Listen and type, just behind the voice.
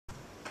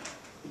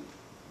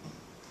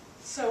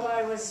So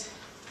I was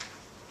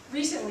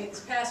recently, this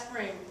past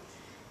spring,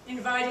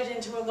 invited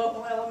into a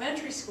local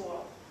elementary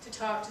school to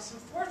talk to some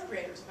fourth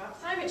graders about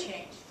climate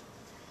change.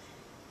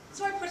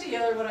 So I put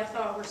together what I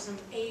thought were some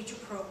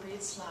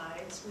age-appropriate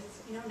slides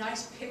with,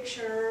 nice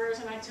pictures,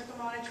 and I took them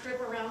on a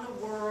trip around the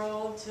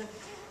world to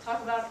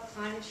talk about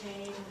climate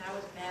change and how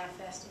it's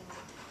manifesting.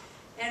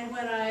 And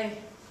when I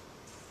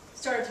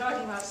started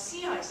talking about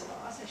sea ice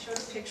loss, I showed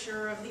a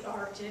picture of the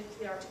Arctic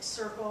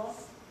Circle,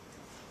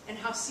 and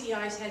how sea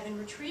ice had been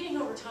retreating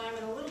over time,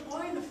 and a little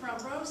boy in the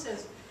front row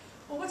says,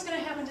 well, what's going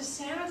to happen to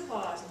Santa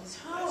Claus and his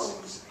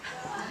hose?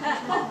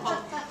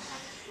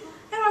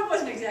 And I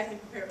wasn't exactly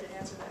prepared to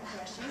answer that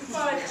question,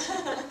 but,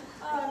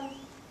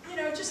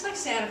 just like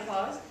Santa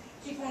Claus,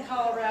 people in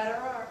Colorado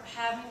are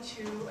having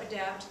to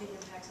adapt to the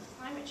impacts of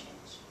climate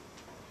change.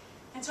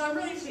 And so I'm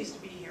really pleased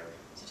to be here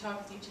to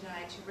talk with you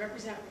tonight to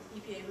represent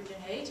EPA Region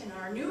 8 and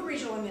our new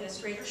regional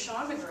administrator,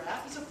 Sean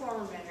McGrath. He's a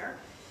former mayor.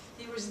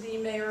 He was the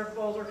mayor of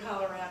Boulder,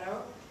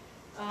 Colorado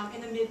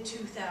in the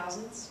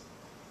mid-2000s,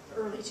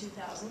 early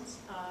 2000s,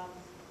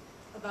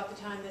 about the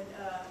time that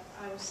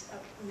I was a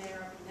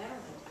mayor of the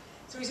Netherlands.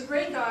 So he's a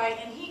great guy,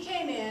 and he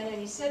came in and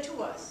he said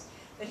to us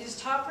that his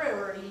top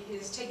priority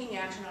is taking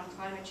action on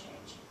climate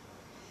change,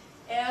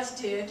 as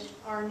did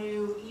our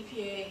new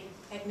EPA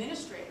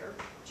administrator,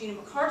 Gina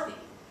McCarthy,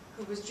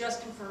 who was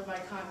just confirmed by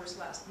Congress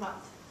last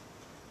month.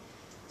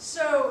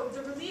 So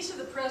the release of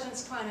the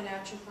President's Climate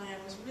Action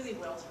Plan was really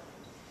well timed,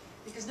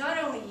 because not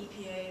only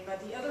EPA,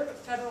 but the other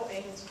federal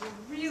agencies were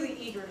really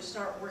eager to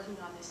start working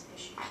on this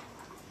issue.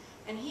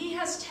 And he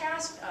has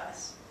tasked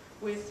us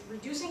with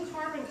reducing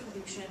carbon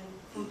pollution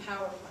from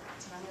power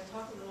plants, and I'm going to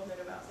talk a little bit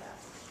about that.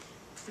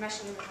 I'm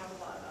actually going to talk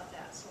a lot about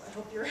that, so I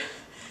hope you're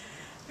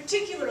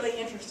particularly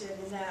interested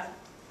in that.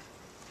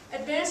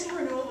 Advancing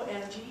renewable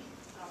energy,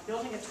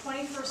 building a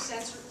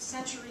 21st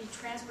century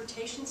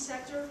transportation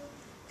sector,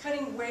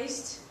 cutting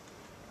waste,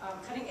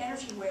 cutting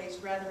energy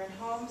waste rather in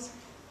homes,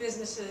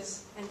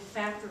 businesses, and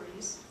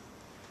factories,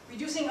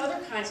 reducing other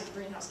kinds of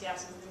greenhouse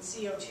gases than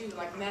CO2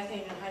 like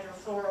methane and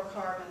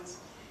hydrofluorocarbons,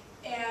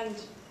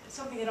 and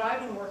something that I've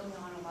been working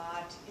on a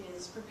lot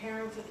is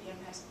preparing for the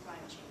impacts of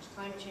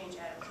climate change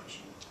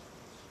adaptation.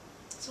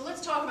 So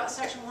let's talk about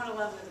Section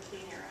 111 of the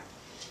Clean Air Act.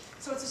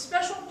 So it's a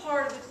special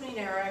part of the Clean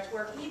Air Act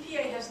where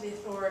EPA has the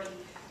authority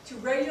to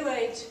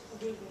regulate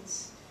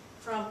pollutants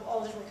from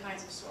all different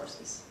kinds of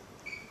sources.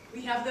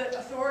 We have the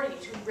authority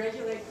to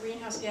regulate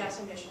greenhouse gas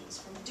emissions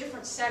from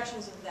different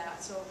sections of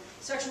that. So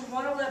Section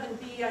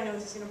 111B, I know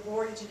this is going to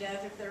bore you to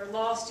death. If there are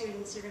law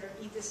students, you're going to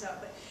eat this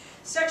up. But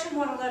Section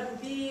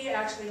 111B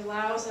actually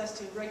allows us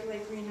to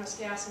regulate greenhouse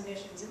gas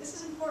emissions. And this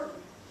is important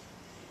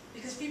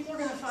because people are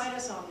going to fight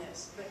us on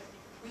this. But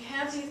we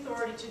have the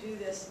authority to do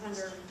this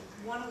under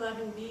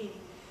 111B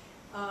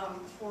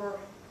for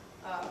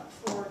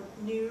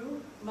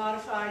new,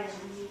 modified, and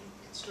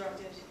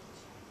reconstructed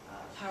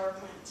power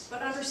plants.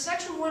 But under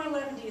Section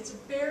 111D, it's a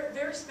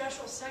very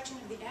special section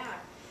of the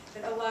Act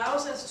that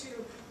allows us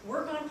to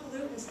work on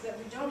pollutants that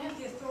we don't have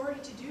the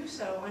authority to do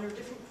so under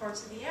different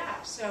parts of the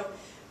Act. So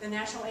the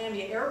National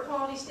Ambient Air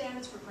Quality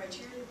Standards for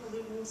criteria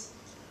pollutants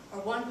are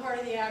one part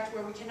of the Act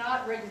where we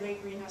cannot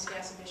regulate greenhouse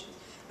gas emissions.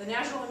 The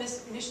National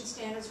Emission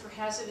Standards for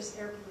hazardous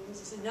air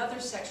pollutants is another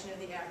section of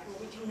the Act where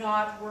we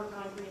cannot work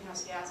on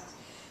greenhouse gases.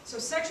 So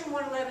Section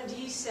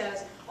 111D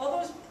says all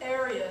those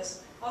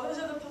areas, all those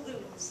other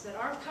pollutants that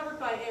aren't covered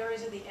by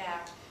areas of the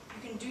Act,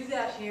 you can do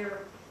that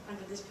here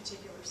under this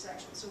particular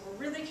section. So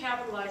we're really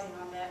capitalizing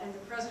on that, and the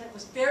President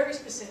was very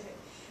specific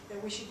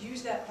that we should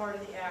use that part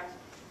of the Act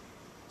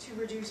to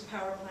reduce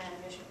power plant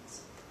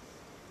emissions.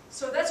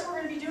 So that's what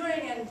we're going to be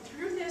doing, and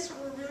through this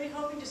we're really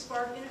hoping to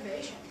spark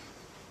innovation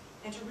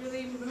and to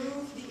really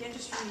move the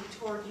industry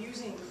toward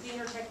using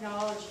cleaner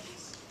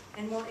technologies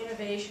and more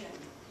innovation.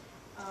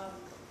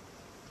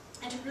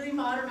 And to really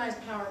modernize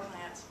power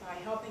plants by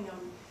helping them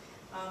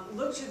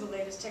look to the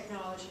latest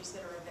technologies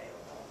that are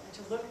available, and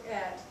to look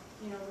at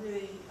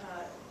really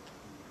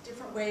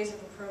different ways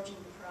of approaching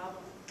the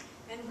problem,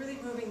 and really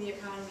moving the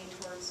economy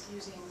towards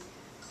using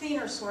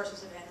cleaner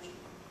sources of energy.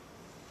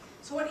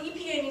 So what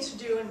EPA needs to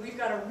do, and we've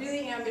got a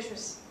really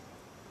ambitious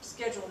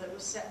schedule that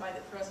was set by the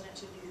President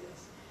to do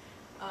this.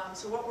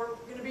 So what we're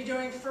going to be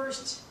doing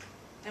first,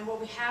 and what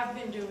we have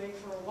been doing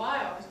for a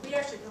while, is we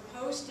actually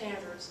proposed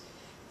standards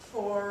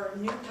for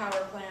new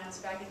power plants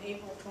back in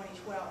April of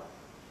 2012.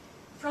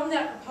 From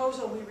that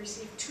proposal, we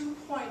received 2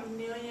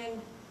 million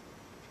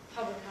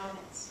public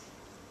comments.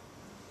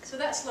 So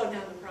that slowed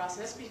down the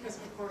process because,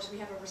 of course, we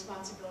have a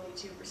responsibility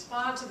to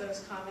respond to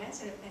those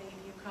comments, and if any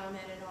of you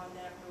commented on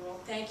that rule,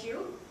 thank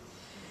you.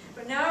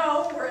 But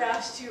now we're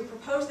asked to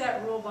propose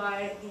that rule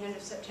by the end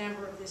of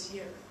September of this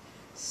year.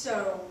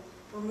 So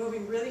we're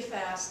moving really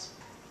fast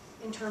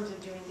in terms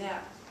of doing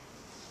that.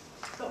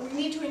 But we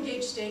need to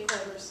engage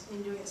stakeholders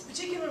in doing this.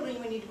 Particularly,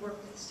 we need to work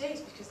with the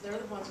states because they're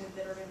the ones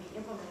that are going to be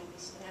implementing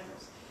these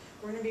standards.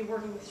 We're going to be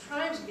working with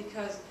tribes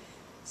because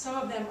some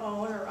of them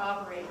own or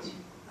operate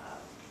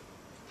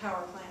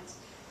power plants.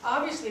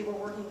 Obviously, we're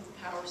working with the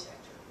power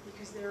sector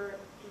because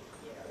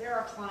They're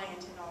our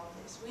client in all of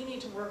this. We need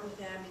to work with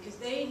them because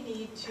they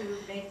need to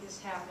make this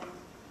happen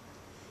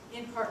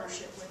in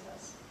partnership with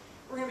us.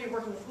 We're going to be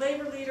working with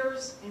labor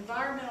leaders,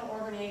 environmental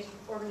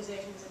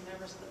organizations, and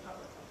members of the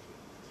public.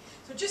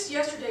 So just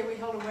yesterday we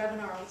held a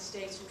webinar with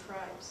states and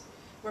tribes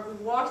where we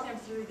walked them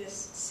through this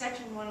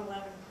Section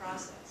 111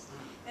 process.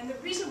 And the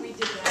reason we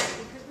did that is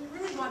because we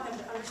really want them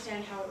to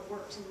understand how it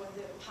works and what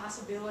the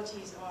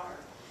possibilities are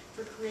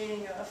for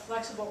creating a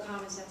flexible,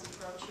 common sense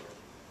approach here.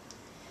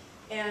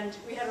 And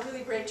we had a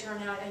really great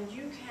turnout, and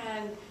you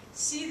can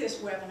see this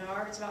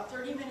webinar. It's about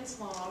 30 minutes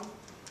long,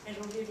 and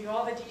it'll give you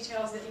all the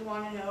details that you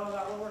want to know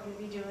about what we're going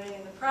to be doing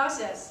in the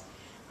process.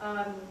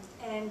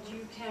 And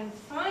you can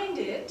find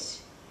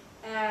it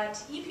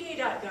at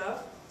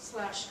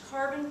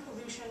epa.gov/carbon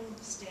pollution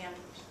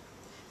standards.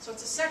 So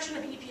it's a section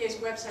of EPA's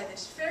website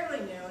that's fairly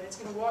new, and it's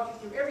going to walk you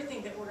through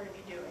everything that we're going to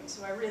be doing.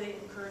 So I really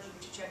encourage you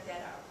to check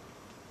that out.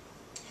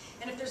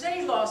 And if there's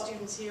any law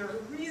students here who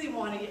really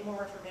want to get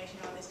more information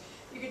on this,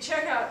 you can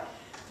check out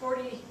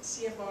 40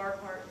 CFR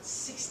Part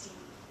 60,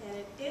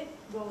 and it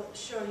will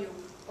show you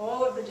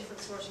all of the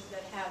different sources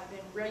that have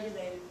been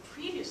regulated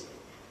previously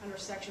under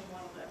Section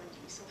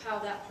 111D, so how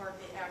that part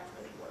of the Act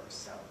really works.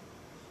 So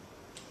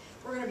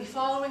we're going to be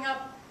following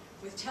up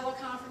with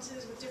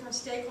teleconferences with different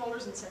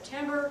stakeholders in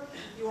September.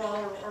 You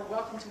all are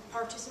welcome to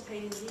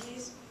participate in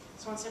these.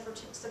 So on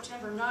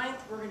September 9th,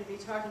 we're going to be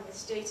talking with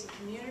states and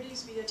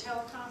communities via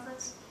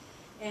teleconference,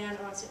 and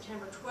on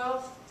September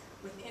 12th,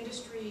 with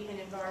industry and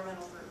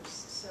environmental groups.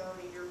 So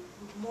you're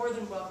more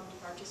than welcome to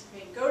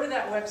participate. Go to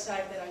that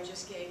website that I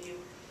just gave you,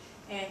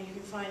 and you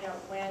can find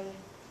out when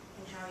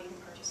and how you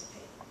can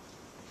participate.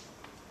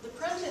 The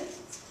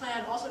President's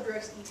plan also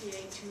directs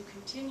EPA to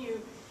continue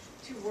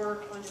to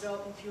work on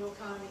developing fuel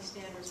economy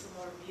standards for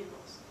motor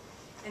vehicles.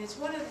 And it's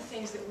one of the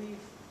things that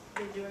we've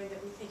been doing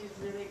that we think has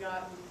really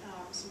gotten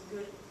some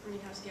good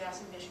greenhouse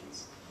gas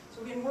emissions.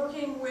 So we've been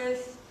working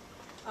with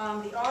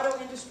the auto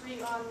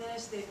industry on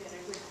this. They've been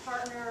a good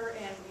partner,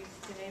 and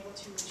we've been able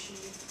to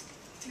achieve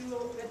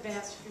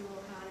advanced fuel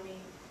economy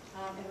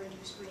and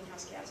reduce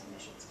greenhouse gas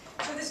emissions.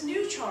 So this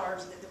new charge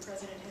that the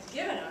President has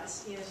given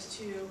us is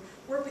to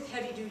work with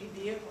heavy-duty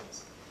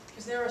vehicles,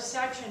 because they're a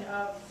section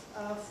of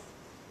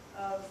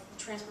the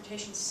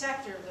transportation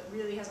sector that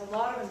really has a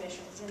lot of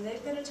emissions, and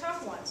they've been a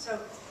tough one. So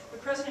the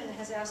President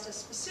has asked us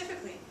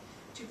specifically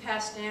to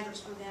pass standards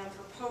for them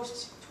for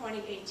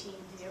post-2018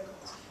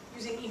 vehicles,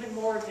 using even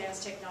more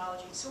advanced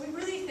technology. So we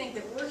really think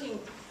that working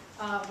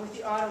with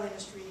the auto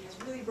industry has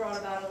really brought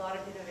about a lot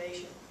of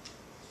innovation,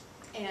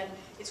 and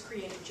it's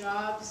created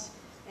jobs,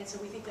 and so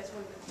we think that's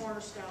one of the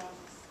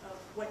cornerstones of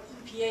what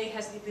EPA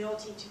has the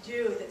ability to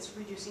do that's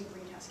reducing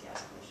greenhouse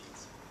gas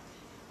emissions.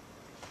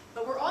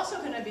 But we're also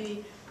going to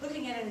be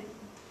looking at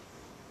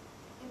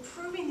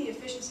improving the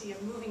efficiency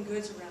of moving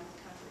goods around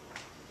the country.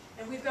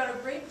 And we've got a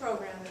great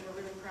program that we're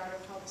really proud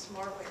of called the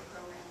Smart Weight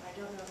program. I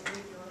don't know if any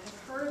of you have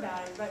heard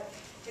about it, but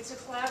it's a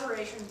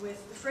collaboration with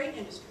the freight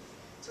industry.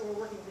 So we're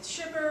working with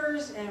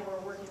shippers, and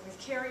we're working with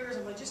carriers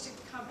and logistic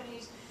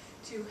companies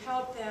to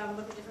help them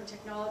look at different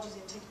technologies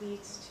and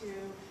techniques to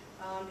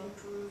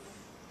improve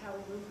how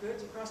we move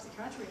goods across the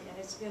country. And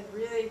it's been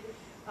really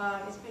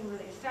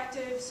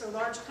effective. So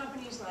large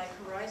companies like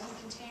Horizon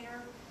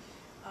Container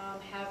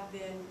have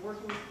been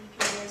working with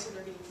EPA, so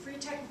they're getting free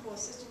technical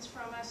assistance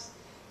from us.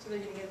 So they're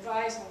getting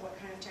advice on what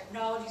kind of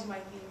technologies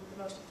might be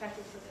the most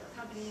effective for their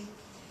company,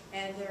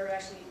 and they're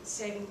actually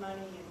saving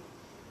money and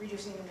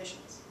reducing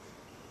emissions.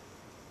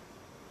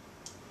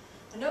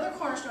 Another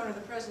cornerstone of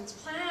the President's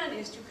plan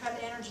is to cut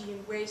energy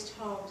in waste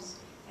homes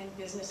and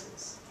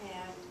businesses.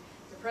 And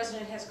the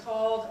President has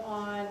called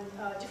on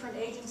different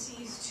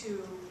agencies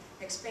to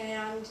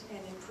expand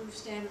and improve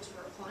standards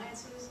for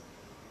appliances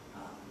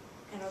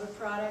and other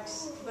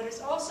products. But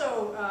it's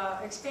also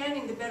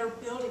expanding the Better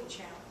Building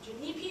Challenge.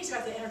 And EPA's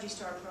got the Energy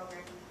Star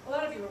program. A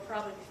lot of you will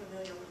probably be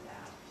familiar with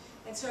that.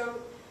 And so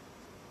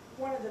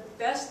one of the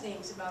best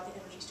things about the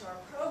Energy Star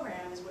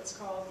program is what's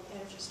called the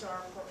Energy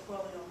Star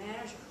Portfolio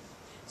Manager.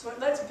 So it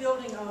lets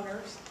building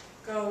owners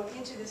go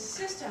into this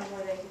system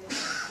where they can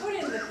put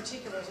in the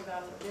particulars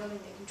about their building.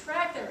 They can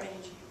track their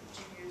energy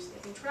use. They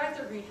can track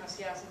their greenhouse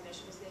gas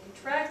emissions. They can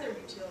track their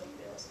utility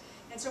bills.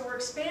 And so we're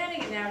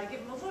expanding it now to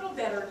give them a little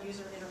better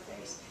user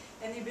interface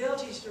and the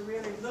ability to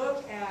really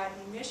look at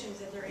emissions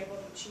that they're able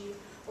to achieve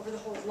over the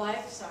whole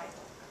life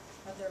cycle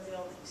of their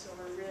building. So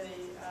we're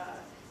really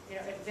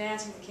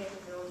advancing the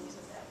capabilities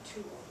of that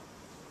tool.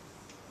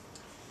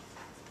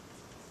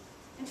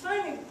 And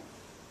finally,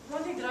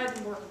 one thing that I've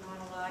been working on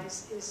a lot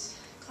is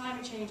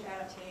climate change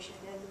adaptation,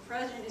 and the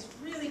President is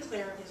really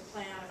clear in his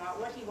plan about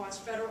what he wants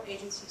federal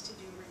agencies to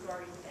do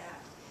regarding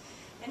that.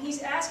 And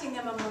he's asking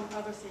them, among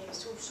other things,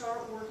 to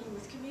start working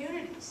with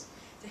communities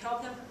to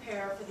help them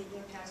prepare for the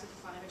impacts of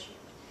climate change.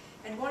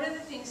 And one of the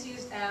things he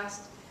has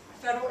asked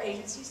federal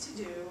agencies to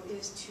do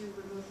is to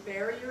remove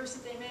barriers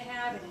that they may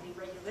have in any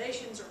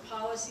regulations or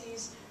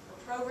policies or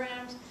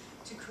programs,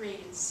 to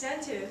create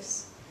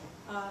incentives,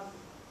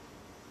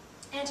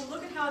 and to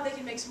look at how they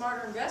can make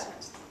smarter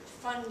investments through the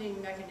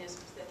funding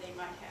mechanisms that they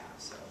might have.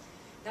 So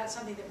That's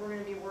something that we're going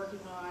to be working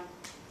on.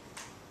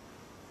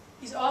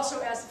 He's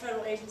also asked the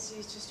federal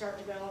agencies to start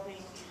developing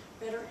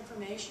better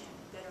information,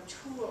 better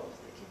tools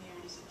that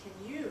communities can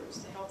use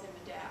to help them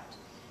adapt.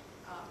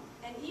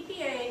 And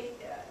EPA,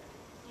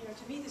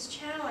 to meet this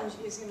challenge,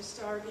 is going to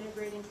start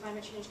integrating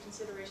climate change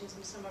considerations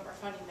into some of our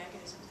funding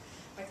mechanisms,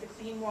 like the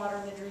Clean Water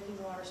and the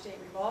Drinking Water State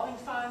Revolving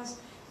Funds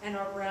and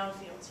our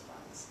Brownfields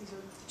Funds. These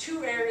are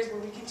two areas where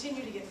we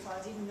continue to get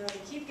funds, even though they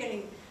keep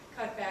getting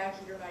cut back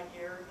year by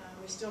year.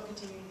 We still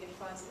continue to get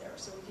funds there,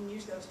 so we can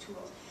use those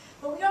tools.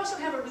 But we also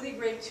have a really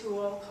great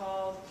tool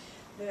called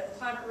the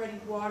Climate Ready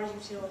Water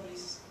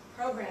Utilities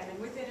Program, and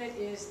within it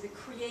is the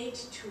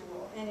CREATE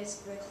tool, and it's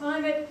the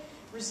Climate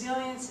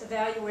Resilience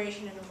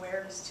Evaluation and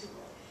Awareness tool.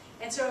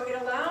 And so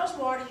it allows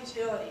water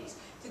utilities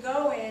to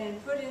go in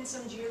and put in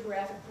some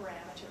geographic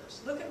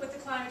parameters, look at what the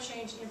climate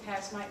change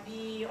impacts might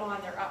be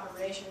on their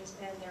operations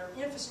and their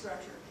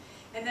infrastructure,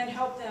 and then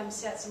help them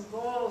set some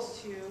goals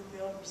to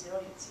build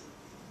resiliency.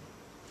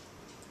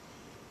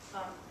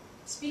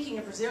 Speaking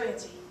of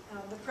resiliency,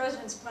 the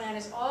President's plan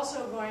is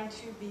also going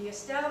to be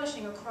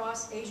establishing a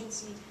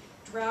cross-agency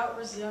drought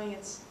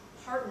resilience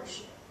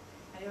partnership.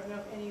 I don't know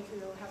if any of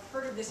you have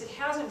heard of this. It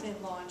hasn't been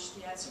launched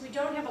yet, so we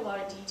don't have a lot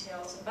of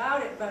details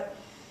about it, but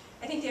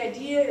I think the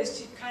idea is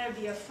to kind of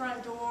be a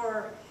front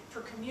door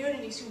for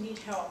communities who need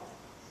help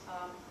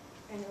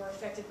and who are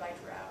affected by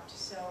drought.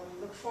 So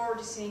we look forward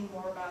to seeing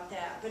more about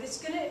that. But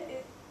it's going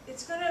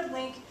to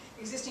link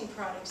existing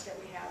products that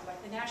we have,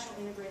 like the National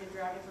Integrated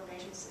Drought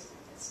Information System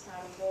that's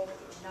out of Boulder,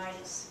 or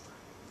NIDIS.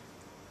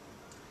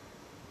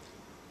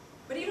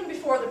 But even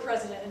before the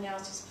President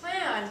announced his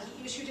plan,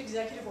 he issued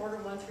Executive Order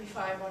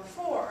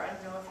 13514. I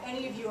don't know if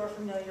any of you are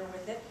familiar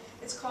with it.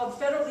 It's called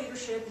Federal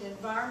Leadership in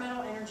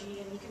Environmental,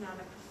 Energy, and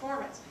Economic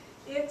Performance.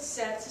 It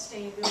sets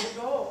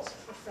sustainability goals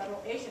for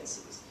federal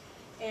agencies.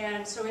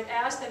 And so it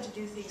asked them to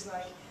do things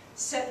like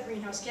set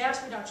greenhouse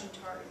gas reduction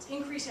targets,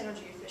 increase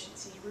energy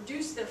efficiency,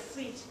 reduce their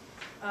fleet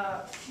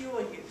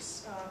fuel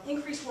use,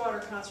 increase water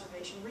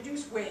conservation,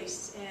 reduce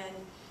waste,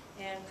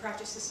 and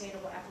practice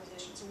sustainable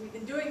acquisition. So we've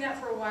been doing that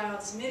for a while,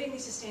 submitting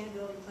these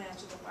sustainability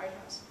plans to the White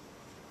House.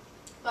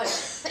 But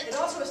it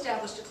also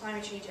established a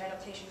climate change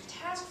adaptation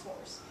task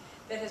force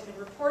that has been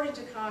reporting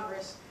to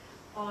Congress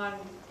on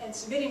and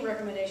submitting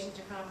recommendations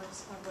to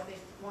Congress on what they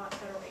want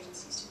federal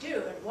agencies to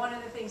do. And one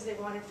of the things they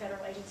wanted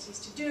federal agencies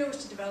to do is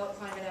to develop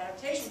climate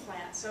adaptation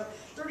plans. So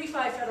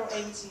 35 federal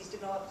agencies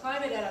developed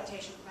climate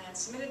adaptation plans,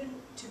 submitted them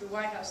to the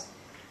White House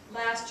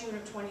last June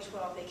of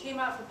 2012. They came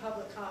out for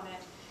public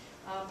comment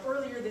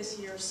earlier this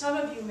year. Some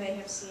of you may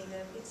have seen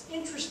them. It's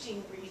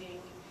interesting reading.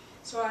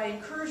 So I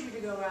encourage you to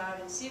go out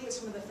and see what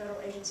some of the federal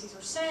agencies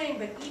are saying,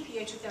 but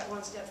EPA took that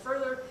one step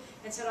further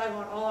and said, I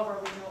want all of our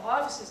regional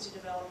offices to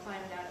develop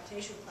climate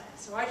adaptation plans.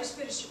 So I just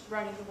finished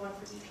writing the one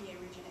for EPA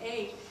Region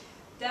 8.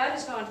 That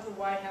has gone to the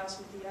White House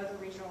with the other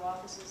regional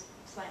offices'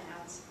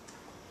 plans.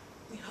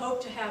 We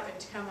hope to have it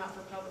to come out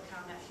for public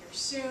comment here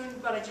soon,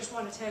 but I just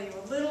want to tell you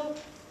a little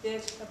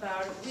bit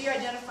about it. We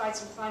identified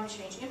some climate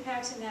change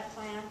impacts in that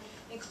plan,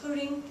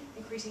 including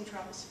increasing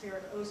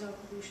tropospheric ozone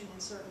pollution in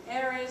certain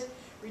areas,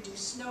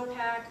 reduced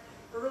snowpack,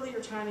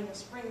 earlier timing of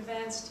spring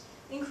events,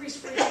 increased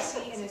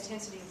frequency and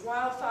intensity of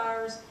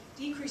wildfires,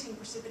 decreasing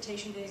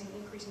precipitation days and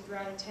increasing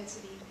drought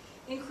intensity,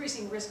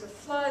 increasing risk of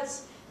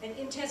floods, and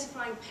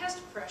intensifying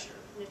pest pressure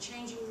in a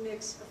changing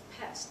mix of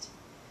pests.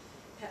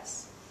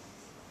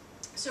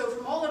 So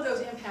from all of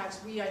those impacts,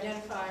 we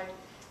identified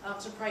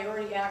some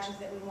priority actions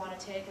that we want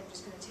to take. I'm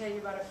just going to tell you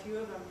about a few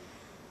of them.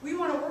 We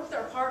want to work with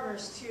our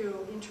partners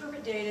to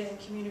interpret data and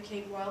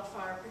communicate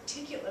wildfire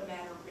particulate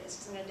matter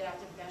risks and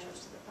adaptive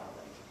measures to the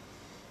public,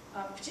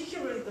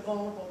 particularly the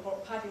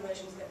vulnerable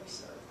populations that we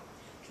serve.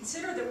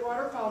 Consider that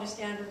water quality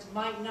standards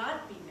might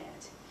not be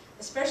met,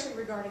 especially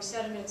regarding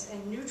sediments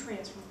and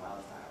nutrients from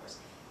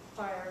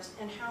wildfires,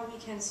 and how we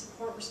can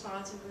support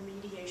response and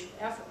remediation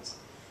efforts.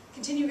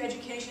 Continue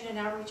education and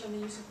outreach on the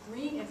use of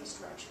green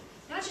infrastructure,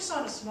 not just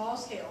on a small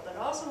scale, but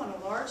also on a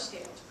large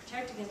scale to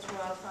protect against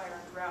wildfire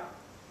and drought.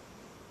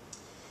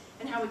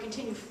 And how we can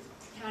continue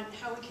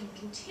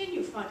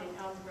funding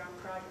on-the-ground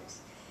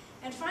projects.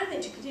 And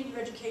finally, to continue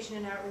education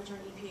and outreach on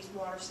EPA's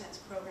Water Sense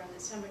program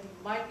that some of you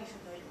might be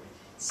familiar with.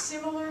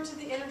 Similar to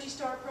the Energy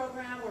Star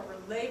program, where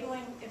we're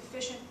labeling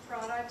efficient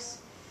products,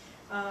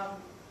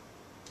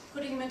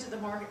 putting them into the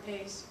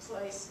marketplace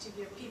to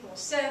give people a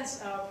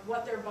sense of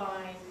what they're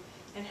buying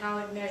and how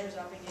it measures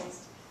up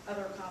against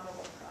other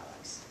comparable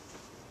products.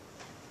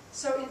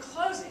 So in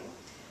closing,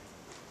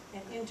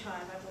 and in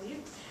time, I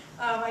believe,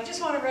 I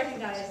just want to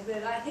recognize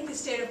that I think the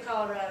state of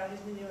Colorado has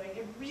been doing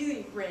a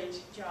really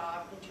great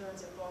job in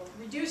terms of both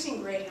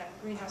reducing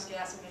greenhouse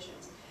gas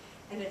emissions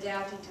and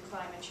adapting to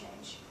climate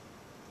change.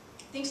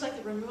 Things like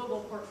the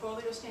Renewable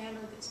Portfolio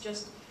Standard that's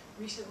just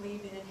recently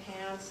been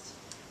enhanced,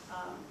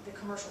 the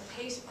Commercial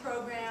PACE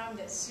program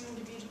that's soon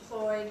to be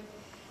deployed,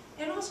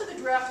 and also the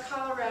draft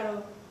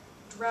Colorado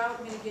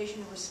Drought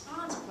Mitigation and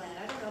Response Plan.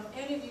 I don't know if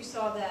any of you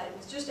saw that. It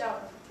was just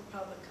out for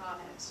public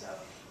comment. So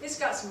it's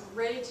got some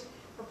great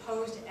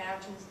proposed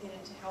actions in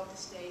it to help the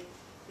state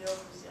build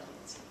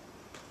resiliency.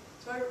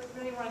 So I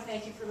really want to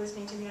thank you for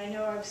listening to me. I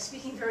know I was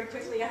speaking very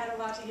quickly. I had a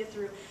lot to get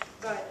through,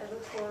 but I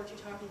look forward to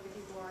talking with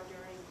you more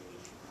during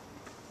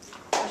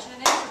the question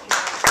and answer period.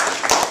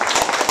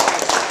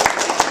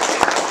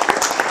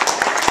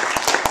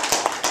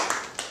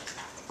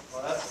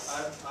 Well,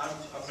 I'm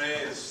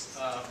amazed.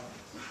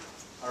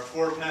 Our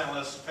four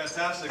panelists,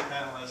 fantastic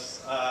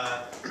panelists,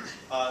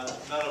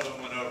 none of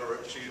them went over.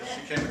 She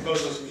came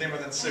close, she came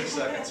within 6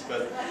 seconds,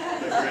 but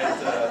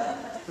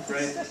a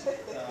great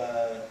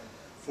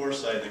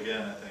foresight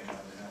again, I think, on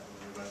behalf of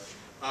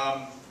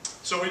everybody.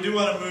 So we do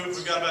want to move.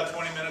 We've got about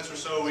 20 minutes or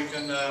so. We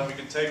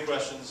can take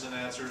questions and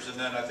answers, and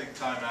then I think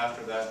time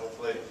after that,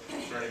 hopefully,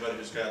 for anybody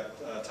who's got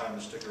time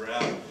to stick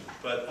around.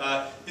 But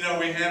you know,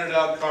 we handed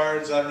out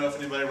cards. I don't know if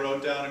anybody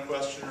wrote down a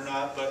question or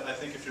not, but I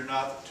think if you're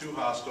not too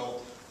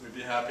hostile, we'd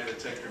be happy to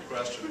take your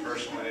question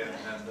personally and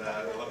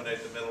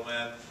eliminate the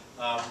middleman.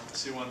 I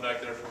see one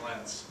back there from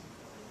Lance.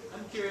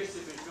 I'm curious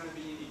if there's going to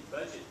be any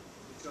budget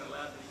that's going to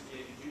allow the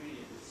EPA to do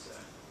any of this.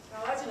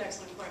 Well, that's an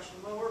excellent question.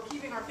 Well, we're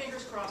keeping our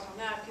fingers crossed on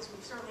that because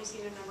we've certainly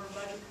seen a number of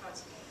budget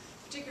cuts,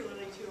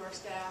 particularly to our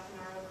staff and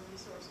our other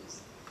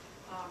resources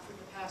for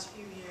the past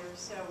few years.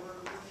 So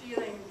we're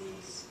feeling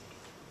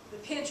the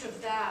pinch of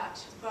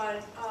that.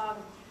 But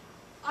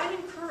I'm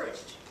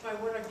encouraged by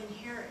what I've been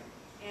hearing.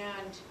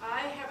 And I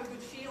have a good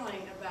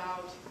feeling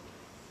about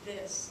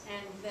this,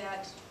 and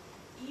that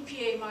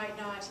EPA might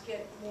not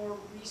get more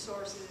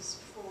resources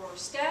for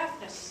staff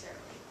necessarily,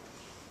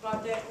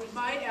 but that we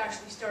might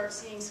actually start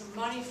seeing some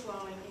money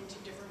flowing into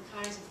different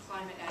kinds of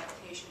climate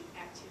adaptation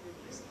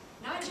activities,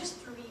 not just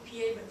through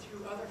EPA, but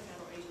through other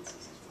federal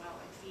agencies as well,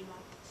 like FEMA.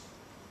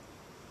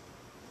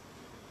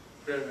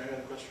 Great, I got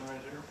a question right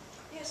here.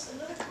 Yes,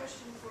 another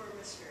question for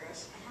Ms.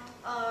 Farris.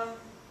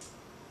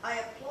 I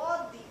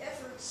applaud the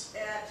efforts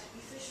at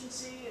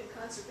efficiency and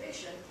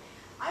conservation.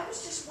 I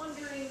was just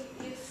wondering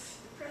if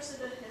the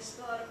President has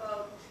thought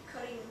about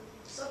cutting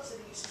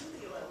subsidies to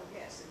the oil and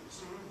gas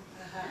industry.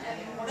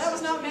 Well, that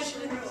was not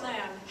mentioned in the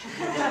plan.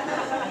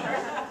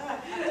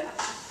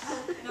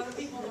 And other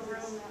people in the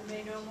room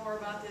may know more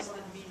about this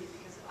than me,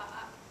 because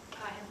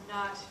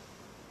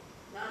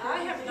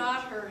I have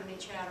not heard any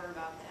chatter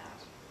about that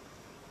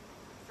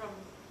from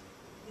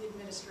the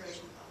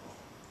administration level.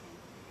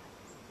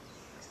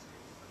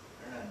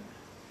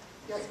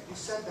 Yeah, you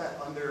said that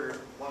under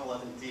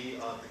 111D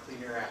of the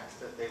Clean Air Act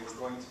that they were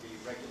going to be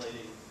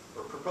regulating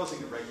or proposing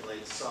to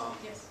regulate some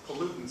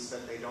pollutants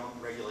that they don't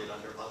regulate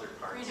under other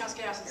parts. Greenhouse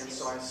gases. And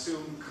so I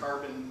assume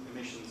carbon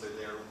emissions are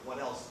there. What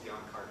else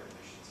beyond carbon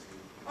emissions are you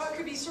considering? Well, it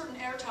could be certain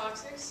air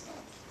toxics.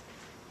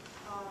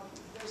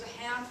 There's a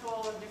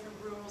handful of different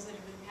rules that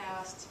have been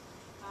passed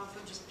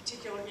for just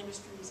particular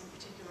industries and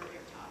particular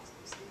air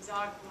toxics. The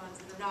exotic ones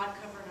that are not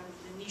covered under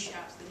the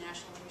NESHAPs, the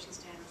National Emission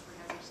Standards for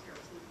Hazardous Air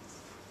Pollutants.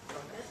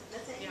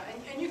 Yeah,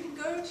 and you can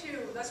go to,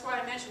 that's why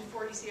I mentioned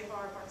 40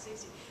 CFR Part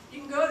 60.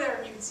 You can go there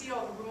and you can see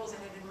all the rules that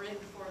have been written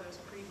for those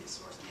previous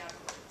source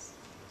categories.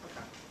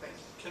 Okay,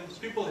 thanks. Can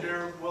people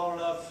hear well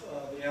enough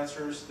the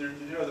answers? There,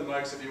 you know the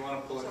mics if you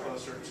want to pull it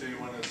closer to you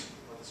when it's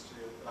to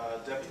you.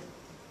 Debbie?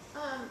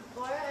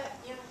 Laura,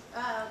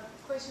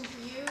 question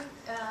for you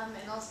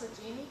and also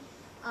Jeannie.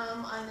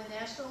 On the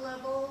national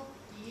level,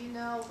 do you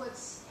know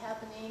what's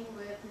happening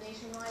with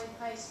nationwide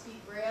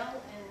high-speed rail?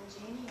 And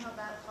Jeannie, how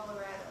about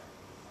Colorado?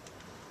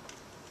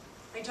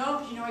 I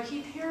don't, you know, I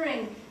keep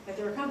hearing that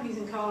there are companies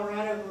in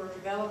Colorado who are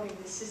developing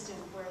this system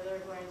where they're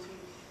going to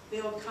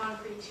build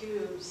concrete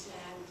tubes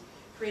and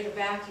create a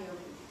vacuum and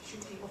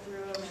shoot people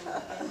through them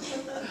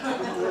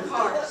and their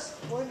cars.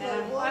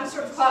 And I'm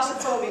sort of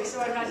claustrophobic,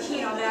 so I'm not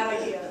keen on that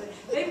idea.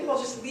 But maybe we'll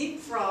just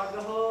leapfrog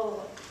the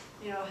whole,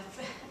 you know,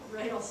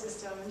 rail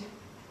system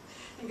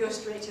and go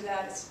straight to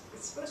that. It's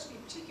supposed to be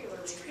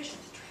particularly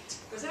efficient.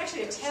 There's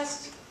actually a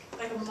test,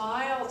 like a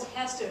mile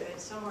test of it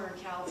somewhere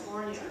in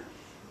California.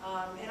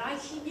 And I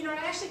keep, you know, I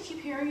actually keep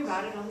hearing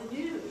about it on the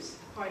news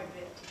quite a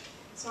bit.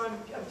 So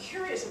I'm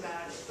curious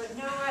about it. But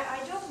no,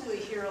 I don't really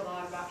hear a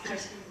lot about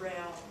high-speed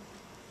rail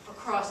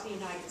across the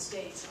United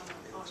States on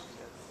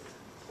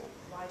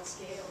a wide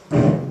scale.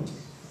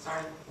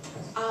 Sorry.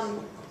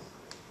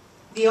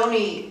 The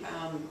only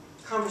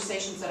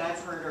conversations that I've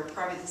heard are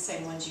probably the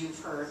same ones you've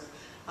heard.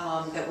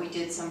 That we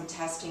did some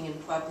testing in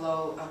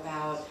Pueblo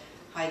about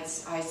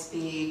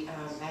high-speed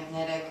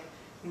magnetic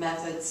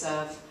methods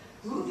of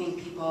moving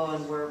people,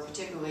 and we're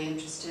particularly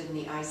interested in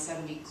the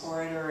I-70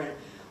 corridor, and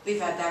we've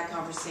had that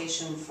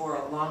conversation for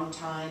a long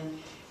time.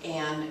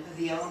 And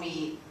the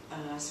only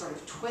sort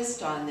of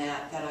twist on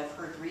that I've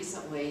heard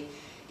recently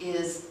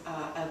is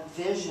a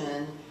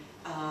vision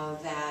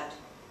that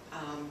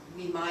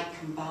we might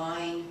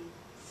combine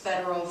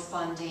federal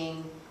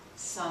funding,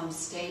 some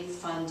state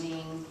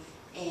funding,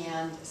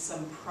 and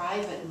some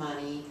private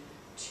money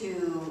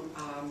to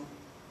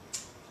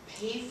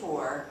pay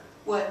for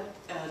what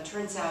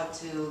turns out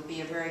to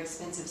be a very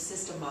expensive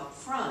system up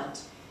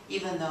front,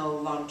 even though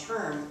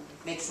long-term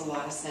makes a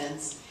lot of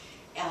sense.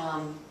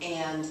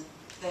 And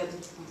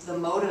the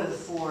motive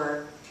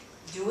for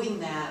doing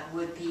that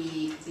would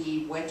be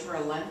the Winter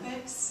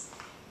Olympics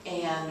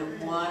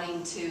and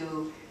wanting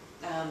to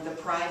the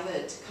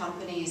private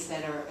companies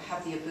that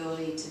have the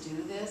ability to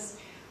do this,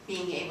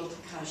 being able to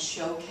kind of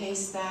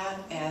showcase that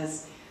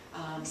as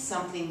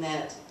something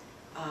that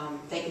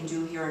they can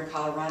do here in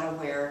Colorado,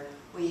 where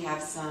we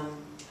have some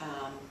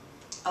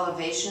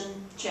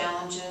elevation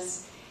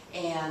challenges,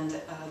 and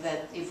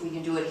that if we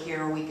can do it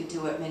here, we could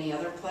do it many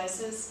other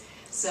places.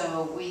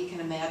 So we can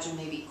imagine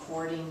maybe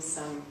courting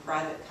some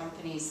private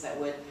companies that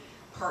would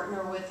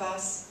partner with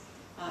us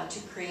to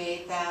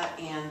create that,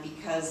 and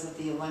because of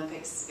the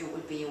Olympics, it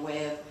would be a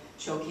way of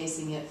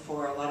showcasing it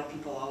for a lot of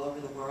people all over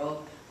the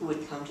world who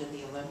would come to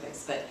the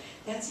Olympics. But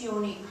that's the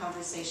only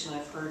conversation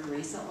I've heard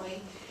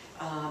recently.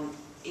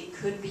 It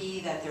could be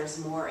that there's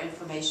more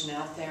information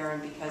out there,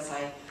 and because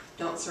I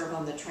don't serve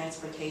on the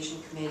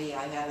Transportation Committee,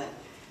 I haven't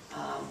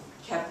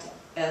kept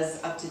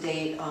as up to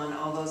date on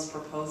all those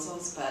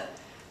proposals, but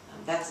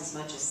that's as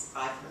much as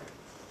I've heard.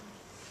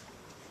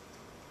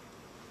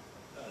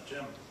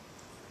 Jim?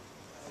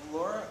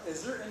 Laura,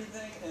 is there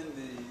anything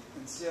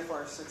in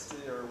CFR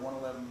 60 or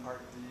 111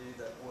 Part D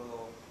that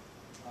will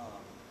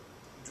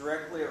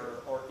directly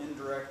or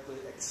indirectly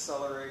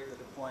accelerate the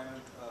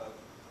deployment of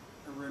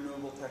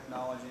renewable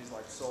technologies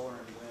like solar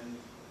and wind?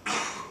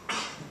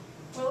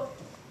 Well,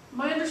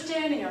 my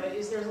understanding of it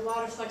is there's a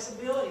lot of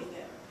flexibility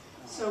there.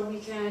 So we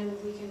can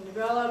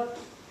develop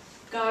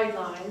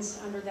guidelines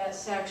under that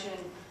section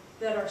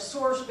that are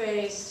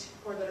source-based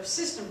or that are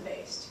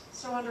system-based.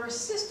 So under a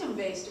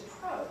system-based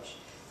approach,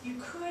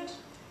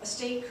 a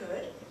state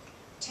could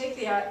take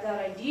that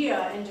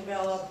idea and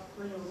develop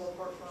renewable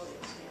portfolio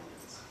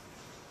standards.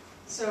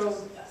 So,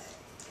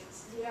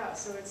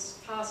 so it's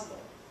possible.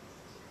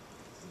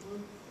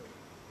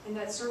 And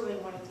that's certainly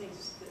one of the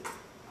things that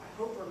I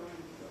hope we're going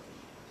to be looking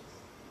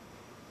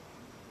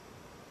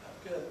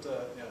at. Go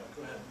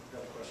ahead. You've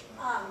got a question.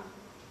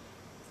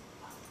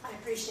 I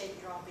appreciate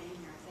your all being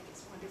here. I think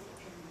it's wonderful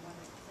hearing the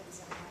wonderful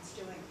things everyone's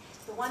doing.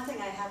 The one thing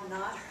I have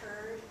not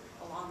heard,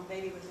 along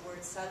maybe with the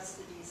word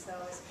subsidies,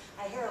 though, is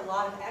I hear a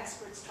lot of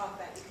experts talk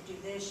about you can do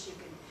this, you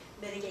can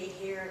mitigate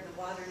here, and the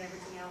water and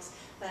everything else,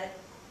 but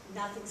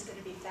nothing's going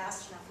to be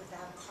fast enough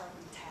without a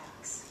carbon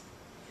tax.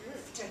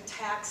 To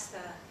tax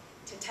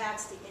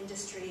the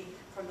industry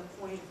from the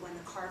point of when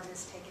the carbon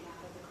is taken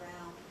out of the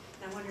ground.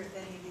 And I wonder if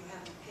any of you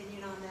have an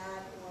opinion on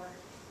that, or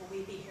will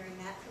we be hearing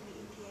that from the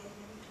EPA at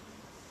any time?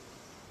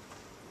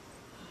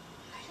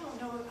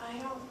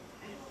 I don't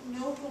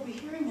know if we'll be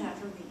hearing that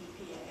from the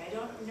EPA. I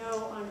don't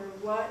know under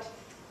what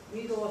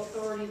legal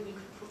authority we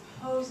could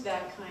propose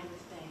that kind of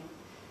thing.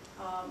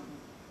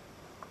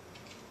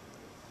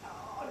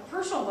 On a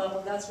personal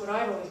level, that's what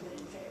I've always been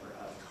in favor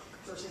of,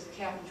 versus a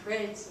cap and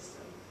trade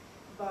system.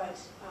 But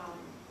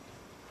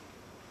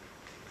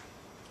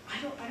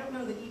I don't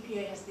know that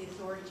EPA has the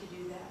authority to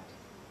do that.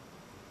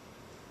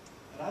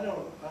 And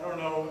I don't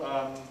know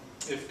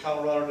if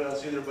Colorado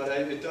does either, but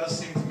it does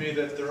seem to me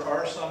that there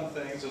are some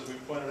things, as we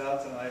pointed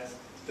out tonight,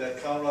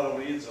 that Colorado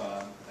leads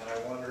on, and I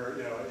wonder,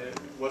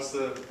 what's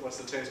the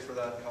taste for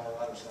that in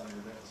Colorado, Senator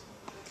Nix?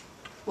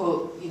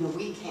 Well,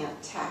 we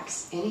can't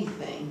tax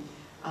anything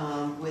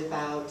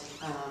without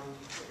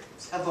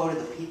a vote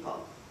of the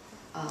people.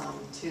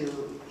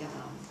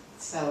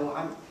 So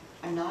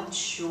I'm not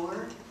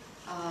sure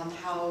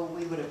how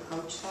we would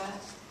approach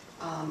that.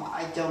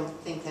 I don't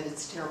think that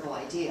it's a terrible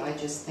idea. I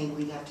just think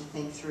we'd have to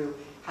think through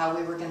how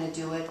we were going to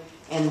do it,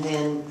 and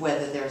then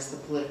whether there's the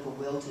political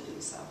will to do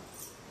so.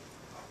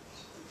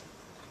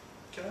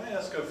 Can I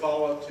ask a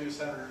follow-up to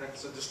Senator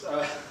Nixon? Just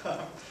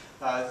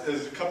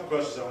there's a couple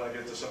questions I want to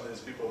get to some of these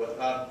people,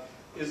 but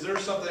is there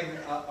something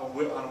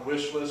on a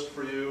wish list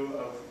for you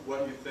of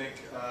what you think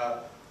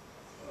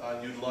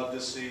you'd love to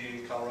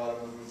see Colorado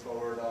moving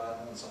forward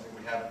on, and something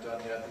we haven't done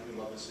yet that you'd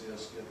love to see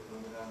us get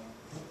moving on?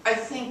 I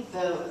think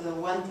the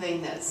one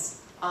thing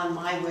that's on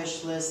my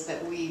wish list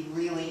that we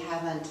really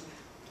haven't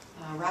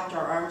wrapped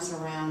our arms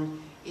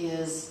around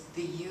is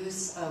the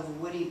use of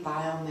woody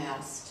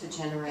biomass to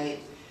generate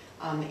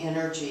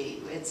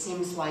energy. It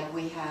seems like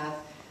we have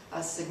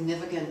a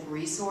significant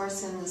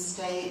resource in the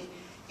state,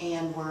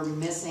 and we're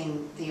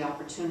missing the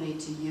opportunity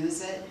to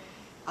use it.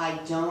 I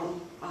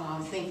don't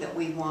think that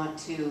we want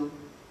to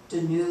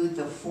denude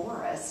the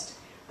forest.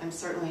 I'm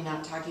certainly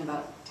not talking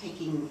about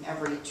taking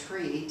every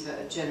tree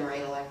to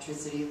generate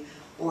electricity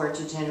or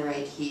to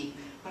generate heat,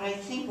 but I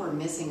think we're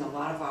missing a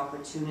lot of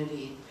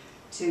opportunity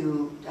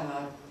to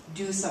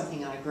do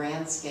something on a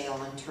grand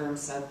scale in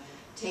terms of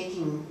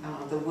taking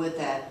the wood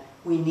that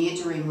we need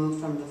to remove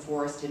from the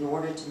forest in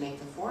order to make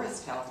the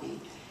forest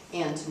healthy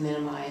and to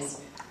minimize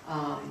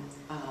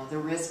the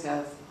risk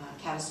of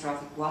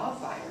catastrophic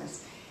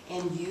wildfires,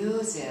 and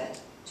use it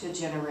to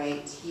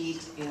generate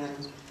heat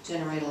and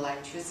generate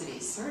electricity.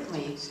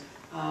 Certainly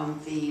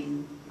the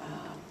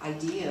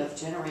idea of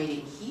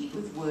generating heat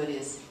with wood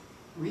is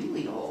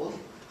really old,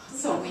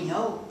 so we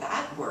know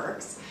that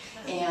works.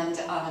 And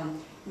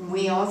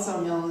we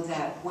also know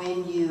that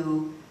when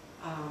you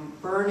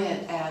burn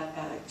it at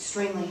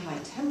extremely high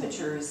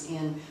temperatures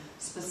in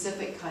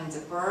specific kinds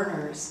of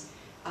burners,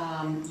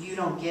 you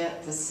don't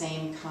get the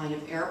same kind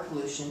of air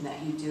pollution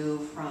that you do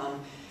from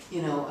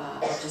you know,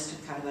 just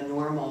a kind of a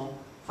normal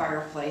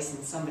fireplace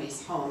in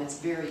somebody's home. It's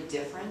very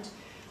different.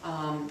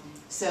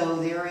 So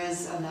there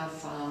is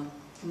enough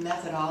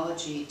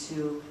methodology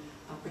to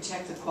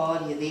protect the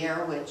quality of the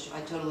air, which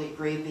I totally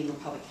agree, being a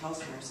public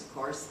health nurse, of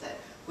course, that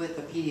with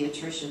a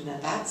pediatrician,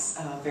 that's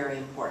very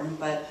important.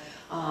 But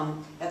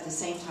at the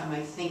same time,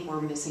 I think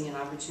we're missing an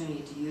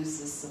opportunity to use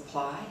this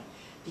supply,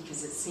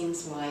 because it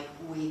seems like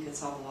we could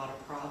solve a lot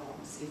of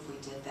problems if we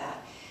did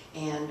that.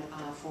 And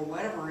for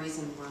whatever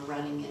reason, we're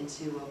running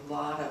into a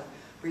lot of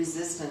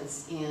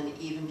resistance in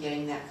even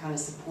getting that kind of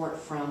support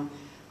from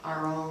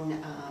our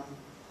own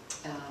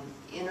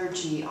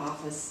energy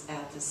office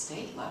at the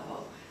state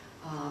level.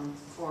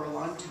 For a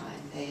long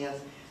time, they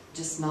have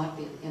just not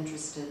been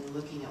interested in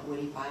looking at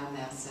woody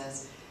biomass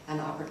as an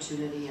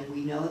opportunity, and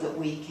we know that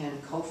we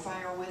can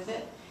co-fire with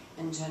it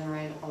and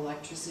generate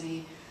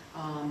electricity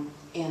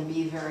and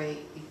be very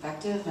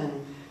effective.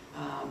 And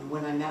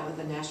when I met with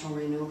the National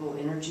Renewable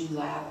Energy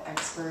Lab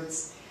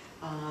experts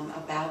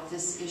about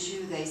this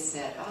issue, they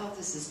said, oh,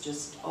 this is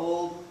just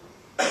old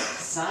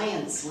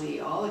science. We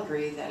all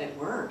agree that it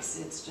works.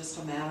 It's just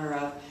a matter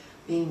of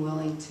being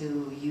willing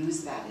to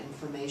use that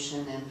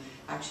information and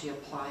actually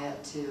apply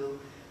it to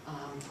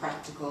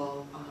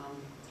practical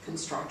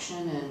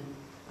construction and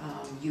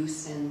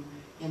use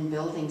in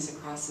buildings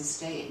across the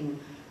state. And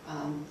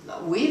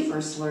we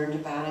first learned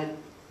about it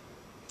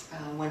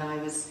when I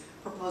was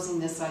proposing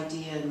this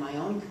idea in my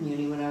own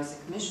community when I was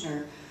a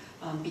commissioner,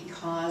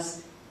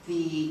 because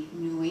the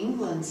New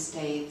England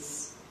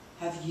states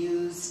have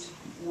used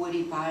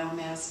woody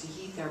biomass to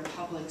heat their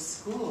public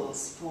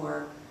schools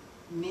for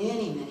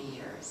many, many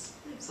years.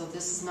 So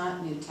this is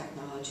not new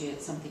technology.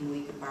 It's something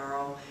we could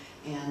borrow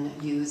and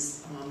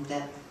use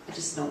that I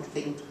just don't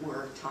think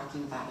we're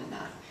talking about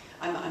enough.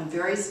 I'm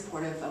very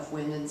supportive of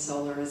wind and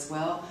solar as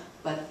well,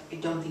 but I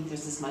don't think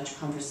there's as much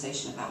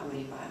conversation about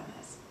woody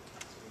biomass.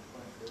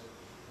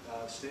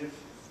 Steve?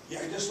 Yeah,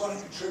 I just want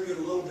to contribute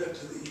a little bit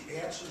to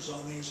the answers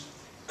on these.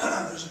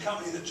 There's a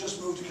company that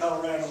just moved to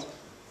Colorado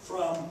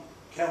from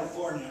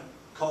California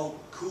called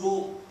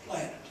Cool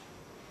Planet.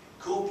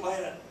 Cool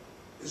Planet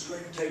is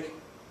going to take,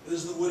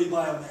 this is the woody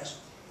biomass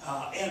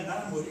and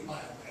non-woody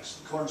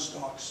biomass, the corn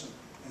stalks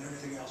and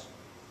everything else.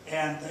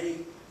 And they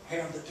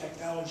have the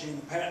technology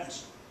and the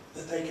patents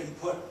that they can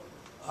put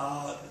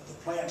the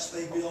plants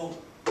they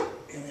build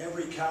in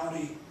every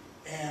county,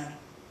 and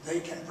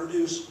they can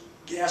produce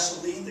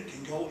gasoline that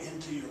can go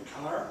into your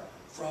car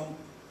from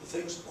the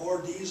things,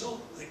 or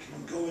diesel that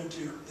can go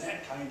into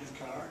that kind of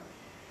car.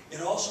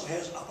 It also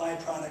has a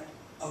byproduct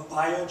of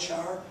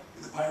biochar.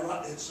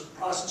 It's a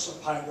process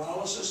of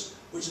pyrolysis,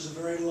 which is a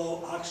very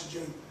low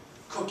oxygen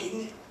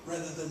cooking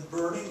rather than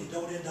burning. You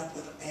don't end up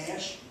with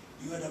ash.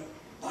 You end up,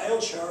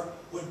 biochar,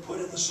 when put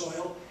in the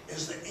soil,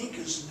 as the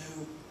Incas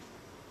knew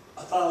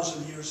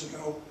 1,000 years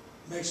ago,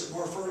 makes it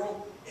more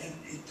fertile, and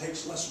it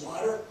takes less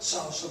water,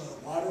 solves some of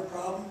the water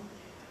problem.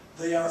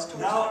 They are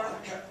now,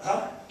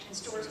 It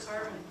stores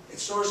carbon. It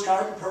stores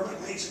carbon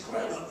permanently,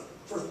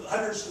 for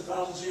hundreds to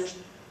thousands of years.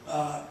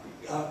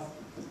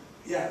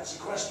 Yeah, it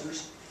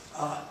sequesters.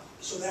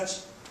 So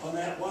that's on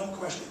that one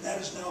question. That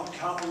is now a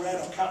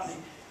Colorado company,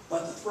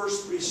 but the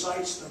first 3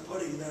 sites they're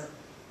putting their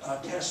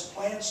test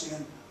plants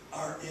in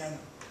are in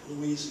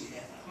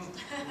Louisiana.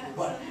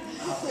 But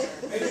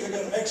maybe they're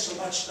going to make so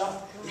much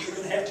stuff that they're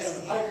going to have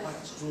the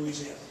pipelines in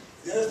Louisiana.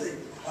 The other thing,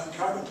 on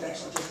carbon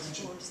tax, I'll just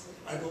mention,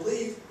 I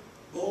believe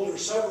Boulder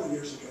several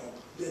years ago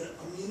did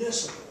a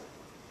municipal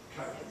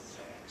carbon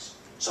tax.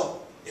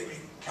 So, I mean,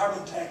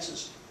 carbon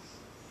taxes,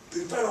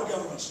 the federal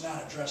government's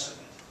not addressing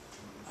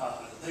it.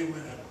 They went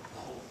in a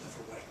whole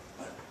different way.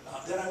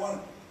 But then I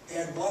want to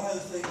add one other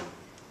thing,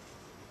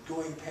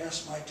 going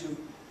past my 2.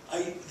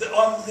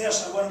 On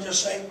this, I want to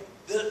just say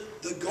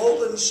that the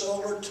Golden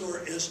Solar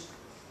Tour is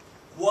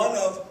one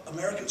of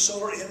American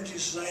Solar Energy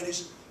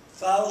Society's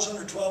 1,000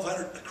 or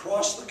 1,200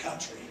 across the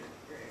country,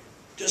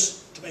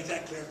 just to make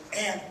that clear.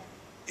 And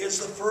it's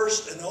the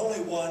first and only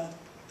one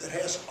that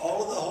has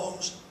all of the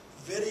homes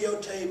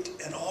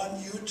videotaped and on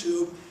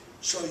YouTube,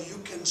 so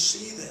you can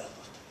see them.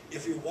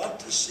 If you want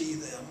to see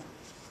them,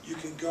 you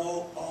can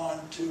go on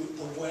to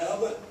the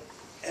web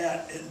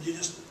and you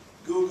just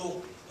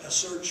Google a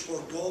search for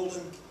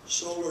Golden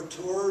Solar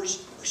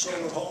Tours or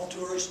Solar Home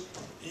Tours,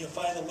 and you'll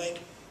find the link.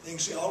 You can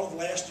see all of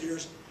last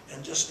year's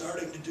and just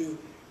starting to do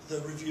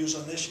the reviews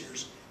on this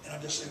year's. And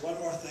I'll just say one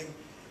more thing.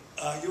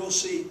 You will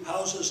see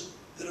houses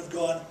that have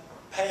gone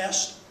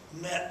past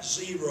net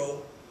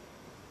zero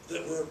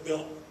that were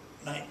built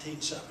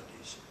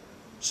 1970s.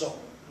 So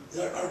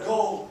our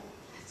goal,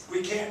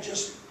 we can't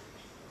just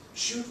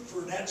shoot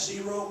for net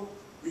zero.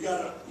 We got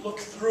to look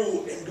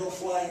through and go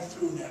flying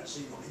through net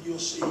zero, and you'll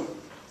see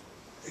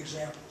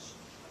examples.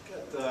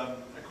 I've got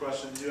a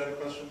question. You had a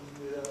question,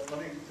 Rita? Let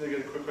me get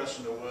a quick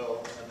question to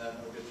Will, and then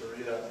we'll get to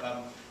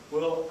Rita.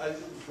 Will,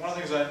 one of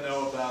the things I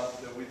know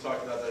about that we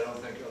talked about that I don't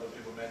think other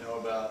people may know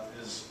about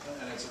is,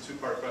 and it's a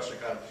 2-part question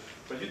kind of,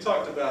 but you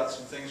talked about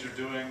some things you're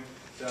doing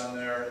down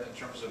there in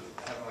terms of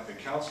having like a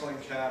counseling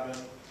cabin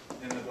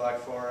in the Black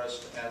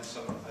Forest, and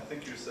some, I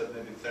think you said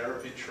maybe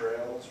therapy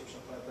trails or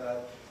something like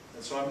that.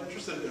 And so I'm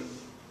interested in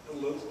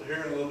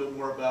hearing a little bit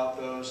more about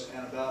those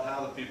and about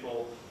how the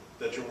people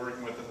that you're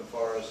working with in the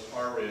forest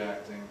are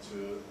reacting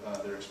to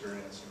their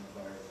experience in the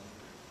fire.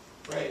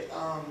 Right.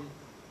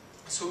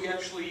 So we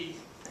actually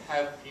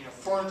have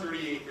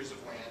 430 acres of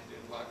land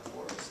in Black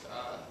Forest.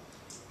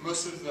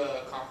 Most of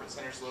the conference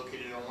center is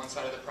located on one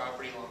side of the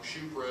property along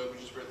Shoup Road,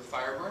 which is where the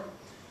fire burned.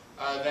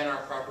 Then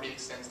our property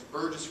extends to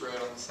Burgess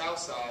Road on the south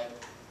side,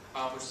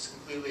 which is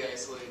completely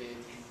isolated. You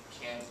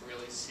can't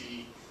really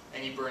see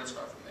any burn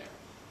scar from there.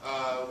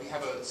 We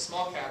have a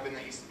small cabin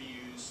that used to be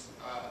used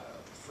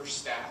for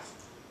staff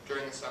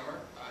during the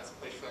summer as a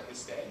place for them to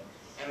stay,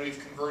 and we've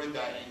converted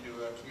that into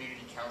a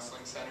community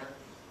counseling center.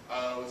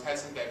 We've had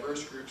some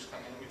diverse groups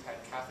come in. We've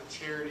had Catholic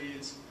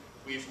Charities,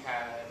 we've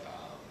had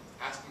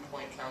Aspen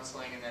Point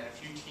Counseling, and then a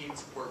few teen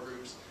support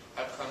groups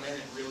have come in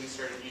and really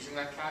started using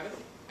that cabin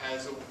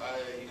as a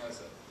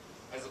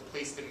as a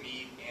place to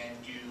meet and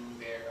do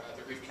their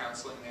grief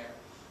counseling there.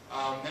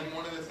 Then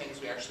one of the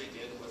things we actually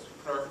did was we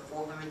put our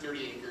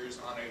 430 acres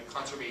on a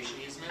conservation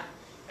easement,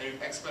 and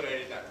we've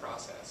expedited that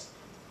process.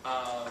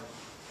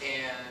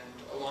 And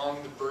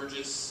along the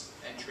Burgess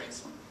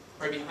entrance,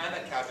 right behind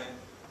that cabin,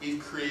 we've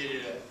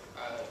created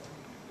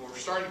we're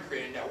starting to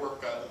create a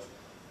network of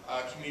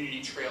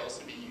community trails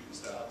to be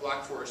used.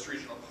 Black Forest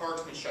Regional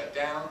Park's been shut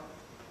down,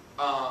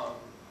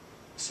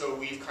 so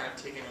we've kind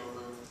of taken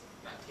over,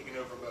 not taken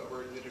over, but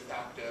we're the de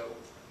facto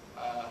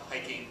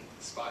hiking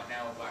spot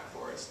now in Black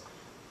Forest.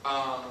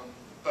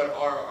 But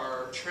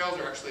our trails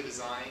are actually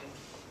designed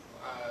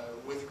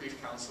with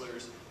grief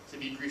counselors to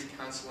be grief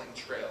counseling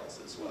trails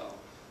as well.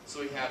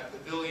 So we have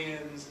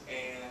pavilions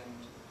and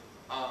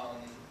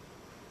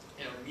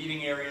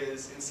meeting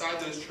areas inside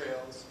those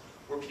trails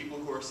where people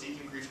who are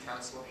seeking grief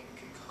counseling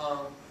can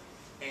come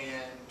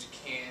and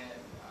can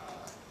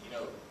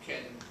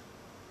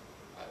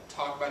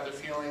talk about their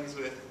feelings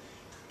with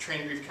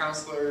trained grief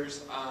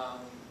counselors,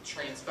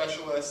 trained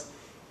specialists,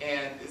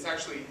 and it's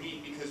actually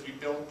neat because we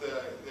built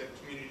the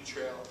community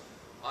trail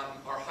on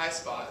our high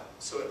spot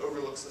so it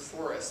overlooks the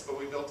forest, but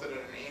we built it at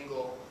an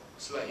angle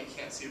so that you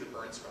can't see the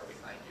burn scar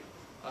behind you.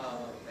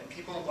 And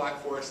people in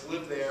Black Forest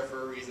live there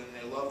for a reason.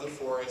 They love the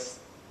forest.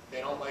 They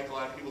don't like a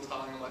lot of people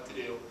telling them what to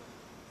do.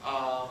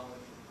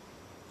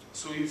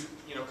 So we've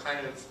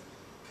kind of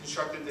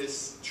constructed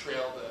this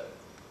trail to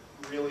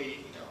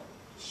really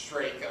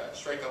strike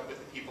up with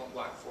the people in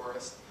Black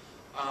Forest.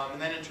 And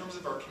then in terms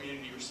of our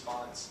community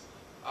response,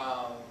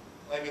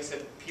 like I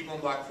said, people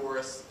in Black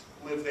Forest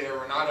live there.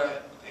 We're not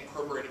an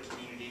incorporated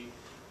community.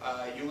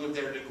 You live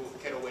there to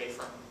get away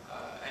from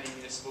any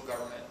municipal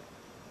government.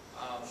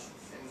 And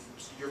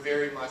you're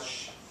very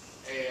much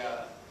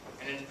an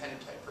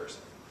independent type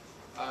person.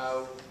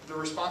 The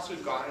response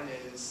we've gotten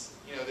is,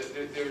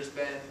 there's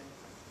been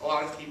a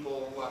lot of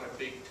people, a lot of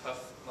big,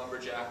 tough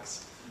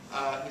lumberjacks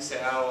who say,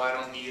 "Oh, I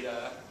don't need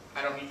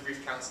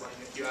grief counseling,"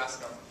 if you ask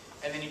them.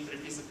 And then you put a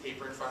piece of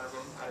paper in front of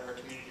them out of our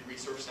community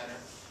resource center,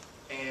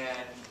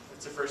 and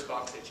it's the first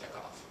box they check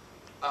off.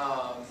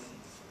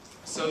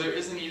 So there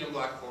is a need in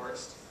Black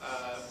Forest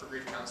for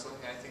grief counseling,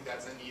 and I think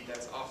that's a need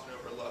that's often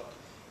overlooked.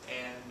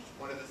 And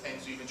one of the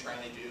things we've been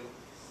trying to do,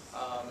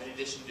 in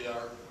addition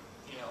to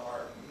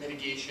our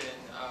mitigation,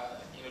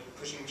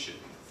 pushing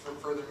for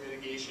further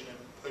mitigation and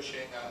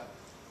pushing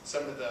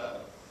some of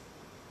the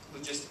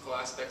logistical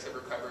aspects of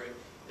recovery,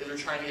 is we're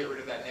trying to get rid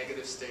of that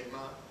negative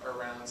stigma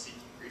around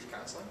seeking grief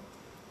counseling.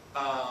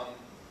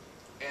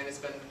 And it's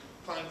been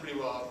playing pretty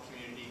well out in the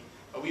community.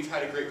 We've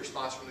had a great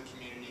response from the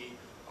community.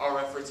 Our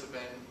efforts have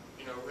been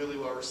really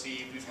well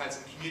received. We've had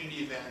some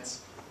community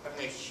events.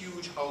 Having a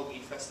huge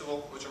Halloween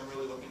festival, which I'm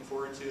really looking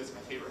forward to. It's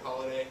my favorite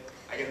holiday.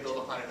 I get to build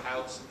a haunted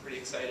house. I'm pretty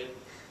excited.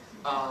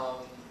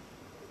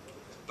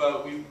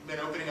 But we've been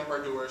opening up our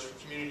doors for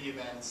community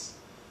events.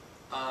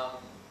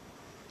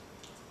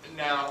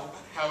 Now,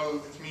 how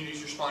the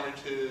community's responded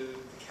to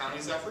the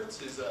county's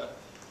efforts is a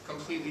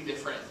completely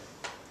different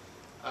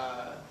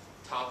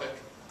topic.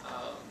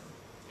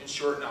 In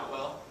short, not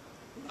well.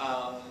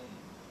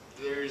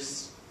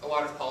 There's a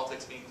lot of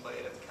politics being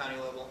played at the county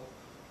level.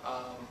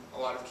 A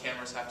lot of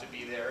cameras have to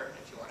be there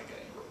if you want to get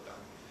any work done.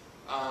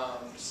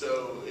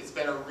 So it's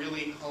been a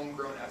really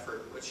homegrown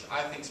effort, which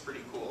I think is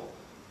pretty cool.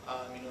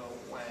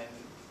 When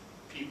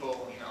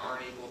people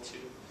aren't able to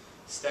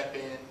step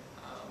in,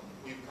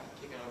 we've kind of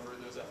taken over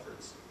those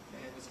efforts,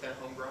 and it's been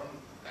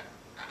homegrown.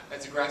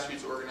 As a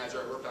grassroots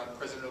organizer, I worked on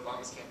President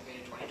Obama's campaign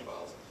in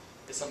 2012.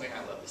 It's something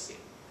I love to see.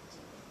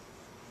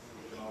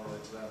 We can all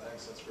relate to that.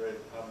 Thanks. That's great.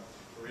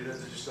 Rita,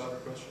 did you still have a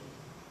question?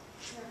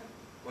 Sure.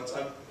 I'm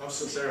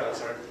so Sarah.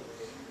 Sorry.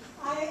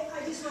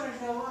 I just wanted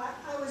to know,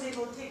 I was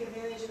able to take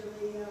advantage of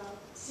the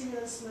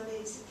stimulus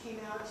monies that came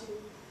out to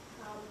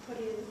put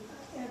in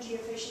energy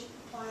efficient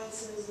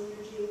appliances,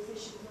 energy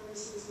efficient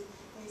furnaces, and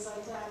things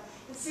like that.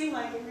 It seemed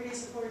like it really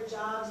supported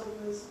jobs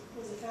and was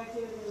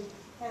effective and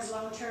has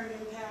long-term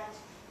impact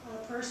on a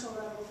personal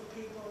level for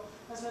people.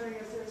 I was wondering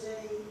if there's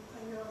any,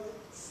 I know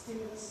that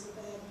stimulus is a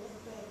bad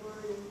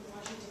word in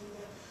Washington,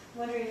 but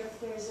wondering if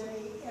there's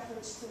any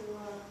efforts to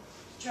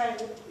try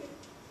to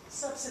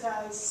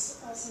subsidize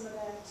some of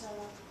that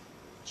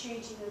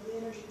changing of the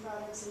energy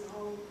products in the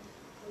home,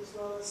 as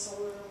well as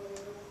solar or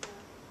whatever like that.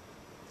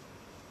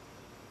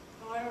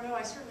 Oh, I don't know,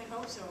 I certainly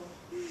hope so.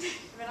 I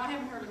mean, I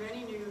haven't heard of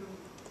any new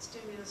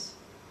stimulus,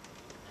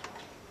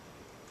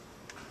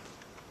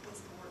 what's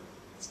the word,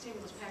 the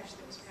stimulus package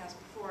that was passed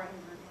before. I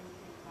haven't heard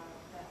anything about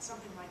that,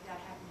 something like that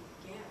happening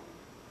again.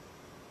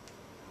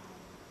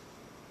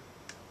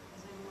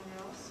 Is anyone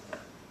else?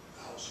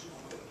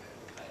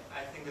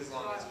 I think as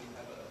long as we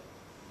have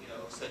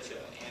such an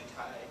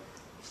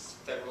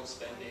anti-federal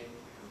spending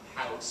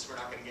house, we're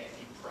not going to get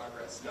any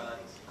progress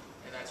done.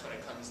 And that's when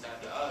it comes down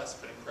to us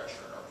putting pressure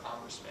on our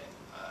congressmen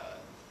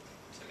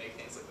to make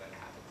things like that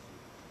happen.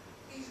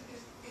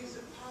 Is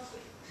it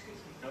possible, excuse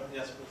me? No,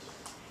 yes, please.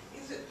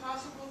 Is it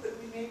possible that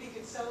we maybe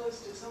could sell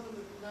this to some of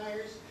the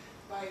deniers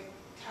by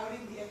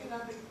touting the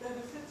economic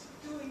benefits of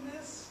doing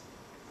this?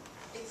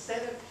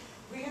 Instead of,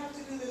 we have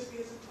to do this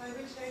because of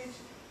climate change,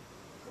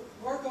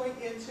 we're going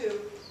into,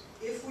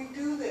 if we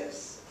do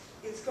this,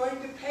 it's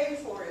going to pay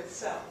for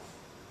itself.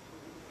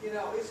 You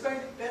know, it's going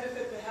to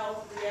benefit the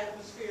health, the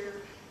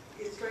atmosphere,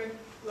 it's going to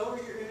lower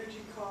your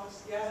energy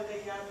costs, yada,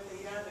 yada,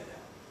 yada,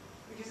 yada.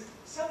 Because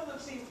some of them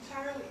seem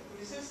entirely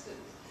resistant.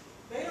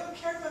 They don't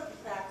care what the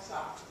facts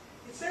are.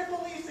 It's their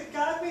belief that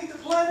God made the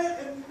planet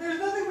and there's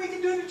nothing we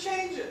can do to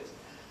change it.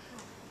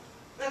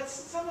 That's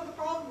some of the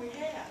problem we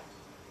have.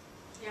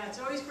 Yeah, it's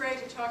always great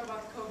to talk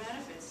about the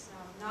co-benefits,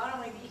 not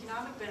only the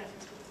economic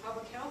benefits, but the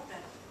public health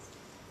benefits.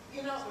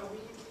 You know, so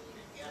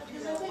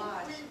because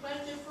I think we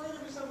might get further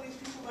with some of these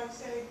people by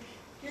saying,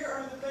 here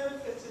are the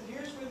benefits and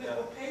here's when it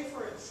will pay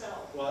for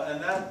itself. Well,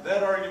 and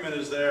that argument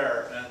is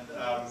there, and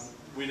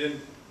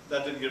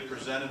that didn't get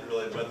presented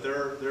really, but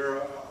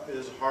there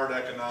is hard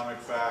economic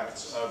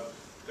facts of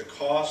the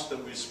cost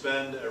that we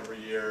spend every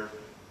year,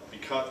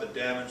 because the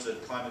damage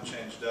that climate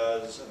change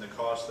does, and the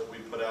cost that we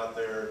put out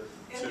there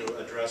to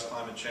address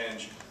climate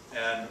change,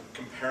 and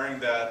comparing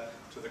that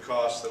to the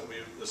cost that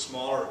the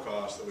smaller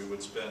cost that we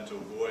would spend to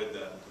avoid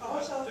that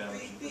also,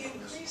 damage. the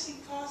increasing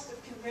cost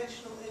of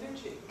conventional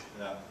energy.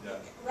 Yeah.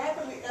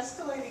 Rapidly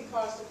escalating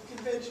cost of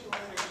conventional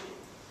energy.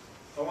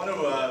 I want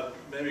to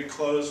maybe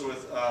close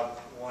with a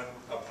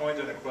point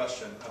and a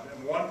question.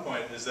 And one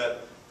point is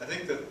that I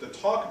think that the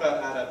talk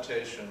about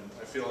adaptation,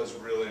 I feel, is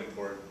really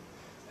important.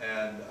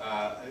 And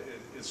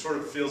it sort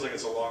of feels like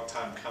it's a long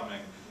time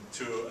coming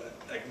to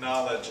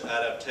acknowledge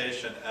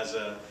adaptation as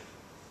a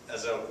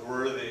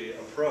worthy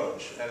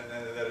approach, and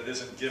that it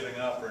isn't giving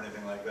up or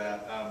anything like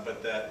that,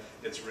 but that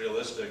it's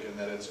realistic and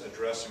that it's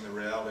addressing the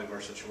reality of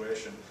our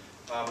situation.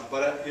 And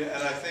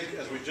I think,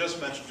 as we just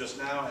mentioned just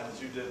now, and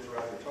as you did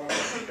throughout your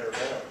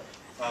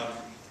talk,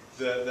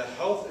 the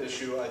health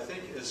issue, I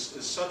think, is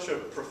such a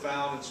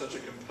profound and such a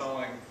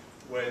compelling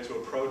way to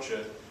approach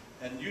it.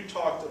 And you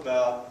talked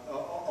about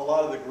a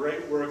lot of the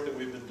great work that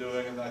we've been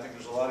doing, and I think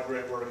there's a lot of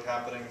great work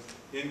happening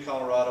in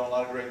Colorado, a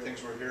lot of great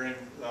things we're hearing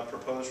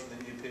proposed from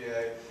the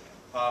EPA.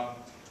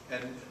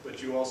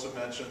 But you also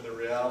mentioned the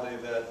reality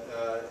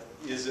that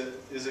is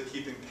it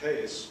keeping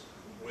pace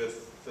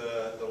with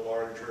the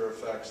larger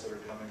effects that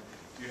are coming?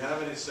 Do you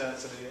have any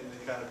sense,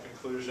 any kind of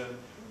conclusion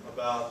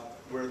about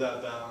where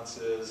that balance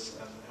is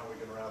and how we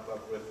can wrap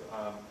up with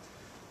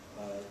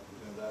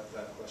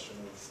that question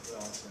of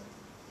balancing?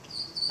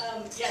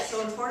 Yeah,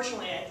 so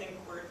unfortunately, I think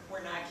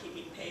we're not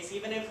keeping pace.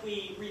 Even if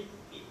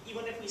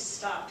we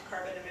stopped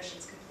carbon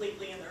emissions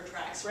completely in their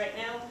tracks right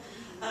now,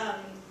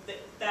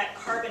 that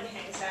carbon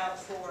hangs out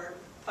for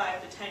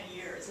 5 to 10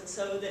 years, and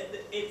so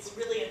it's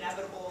really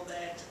inevitable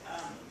that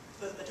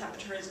the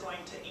temperature is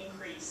going to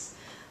increase.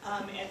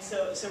 And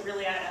so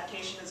really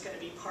adaptation is going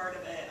to be part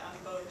of it,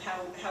 both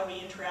how we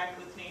interact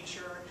with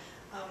nature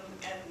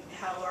and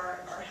how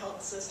our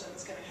health system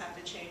is going to have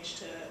to change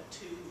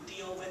to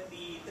deal with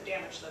the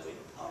damage that we've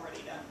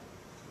already done.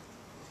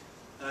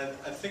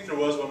 I think there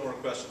was one more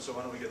question, so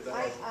why don't we get that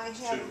one? I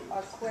have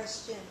a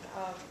question.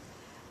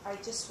 I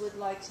just would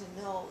like to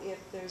know if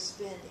there's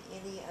been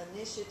any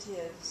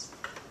initiatives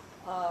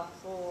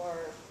for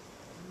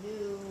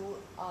new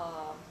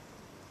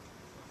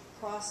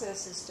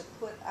processes to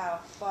put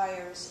out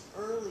fires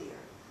earlier.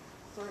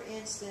 For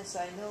instance,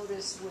 I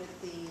noticed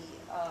with the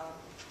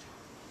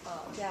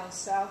down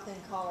south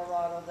in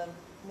Colorado, the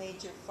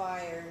major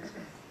fires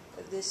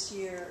this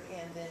year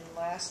and then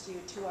last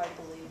year too, I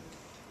believe,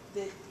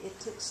 that it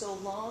took so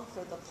long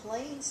for the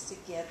planes to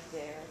get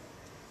there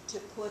to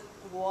put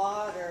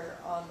water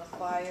on the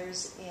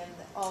fires and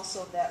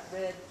also that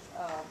red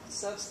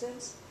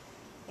substance.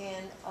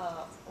 And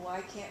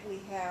why can't we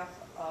have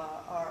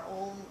our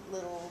own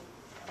little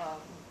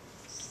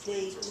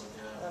state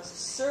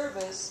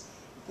service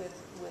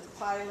with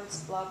pilots,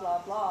 blah, blah,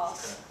 blah,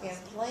 and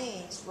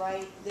planes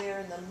right there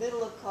in the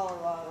middle of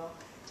Colorado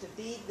to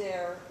be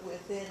there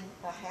within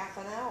a half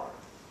an hour?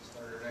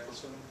 Senator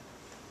Nicholson?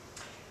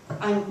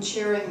 I'm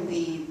chairing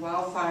the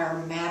Wildfire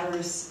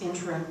Matters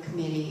Interim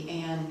Committee,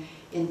 and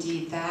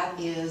indeed that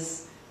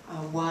is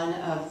one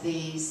of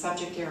the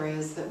subject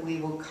areas that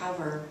we will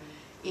cover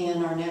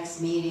in our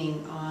next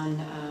meeting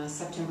on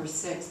September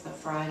 6th, the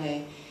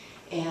Friday.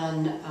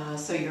 And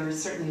so you're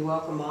certainly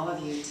welcome, all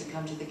of you, to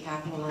come to the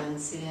Capitol and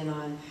sit in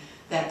on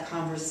that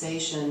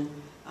conversation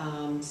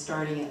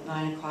starting at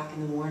 9 o'clock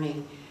in the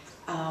morning.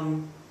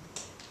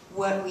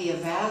 What we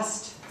have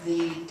asked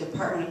the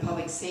Department of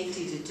Public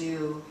Safety to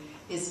do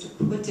is to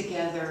put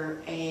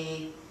together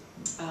a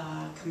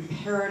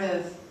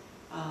comparative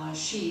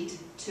sheet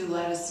to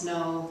let us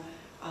know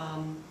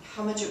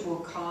how much it will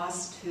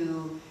cost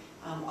to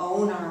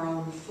own our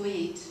own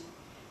fleet,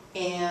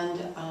 and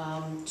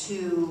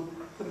to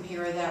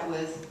compare that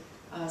with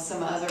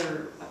some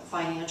other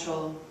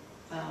financial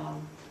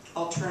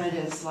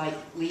alternatives like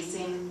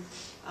leasing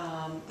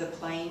the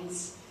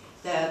planes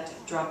that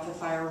drop the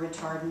fire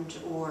retardant,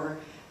 or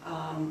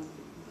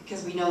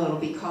because we know it'll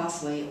be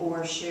costly,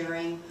 or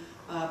sharing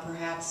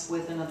perhaps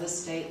with another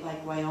state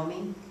like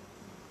Wyoming.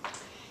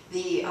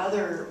 The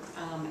other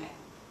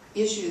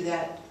issue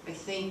that I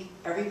think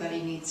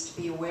everybody needs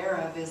to be aware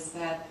of is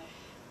that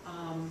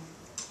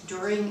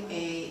during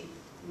a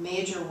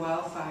major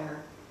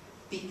wildfire,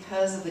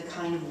 because of the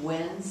kind of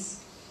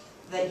winds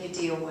that you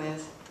deal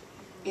with,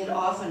 it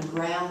often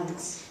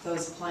grounds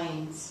those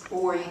planes,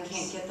 or you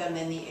can't get them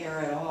in the air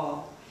at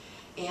all.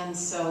 And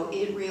so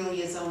it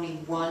really is only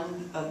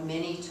one of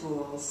many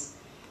tools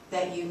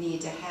that you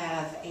need to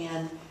have,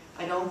 and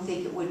I don't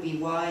think it would be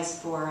wise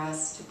for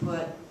us to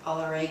put all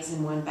our eggs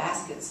in one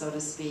basket, so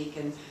to speak,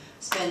 and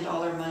spend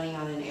all our money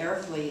on an air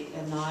fleet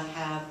and not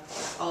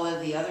have all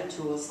of the other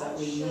tools that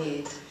we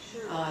need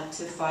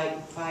to fight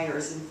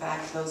fires. In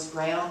fact, those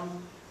ground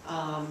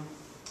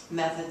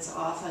methods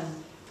often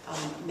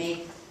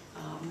make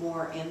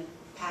more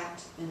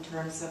impact in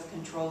terms of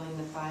controlling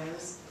the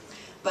fires.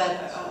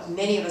 But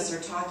many of us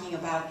are talking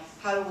about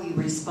how do we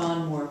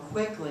respond more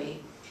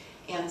quickly.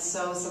 And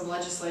so some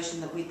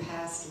legislation that we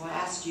passed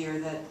last year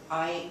that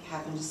I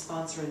happen to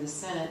sponsor in the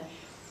Senate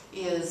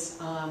is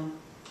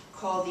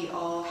called the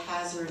All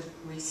Hazard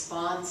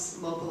Response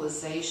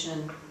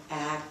Mobilization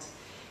Act.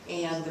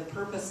 And the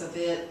purpose of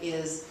it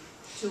is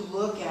to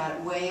look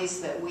at ways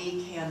that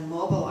we can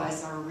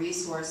mobilize our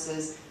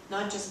resources,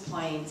 not just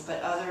planes,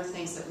 but other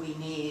things that we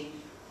need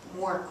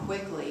more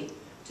quickly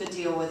to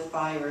deal with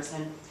fires.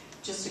 And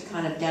just a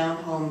kind of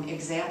down-home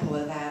example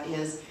of that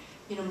is,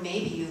 you know,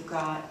 maybe you've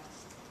got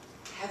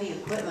heavy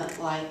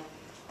equipment like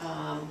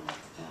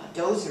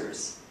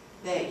dozers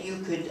that you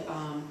could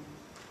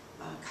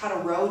cut a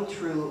road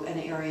through an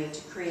area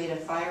to create a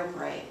fire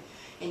break,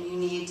 and you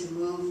need to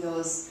move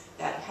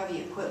that heavy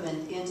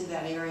equipment into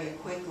that area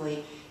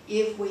quickly.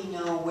 If we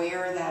know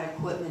where that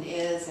equipment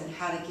is and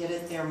how to get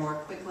it there more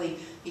quickly,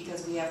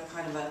 because we have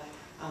kind of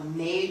a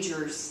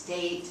major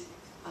state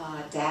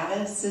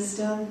data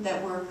system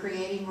that we're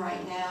creating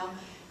right now,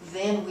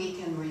 then we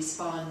can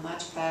respond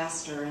much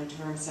faster in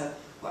terms of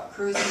what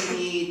crews we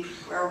need,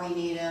 where we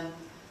need them,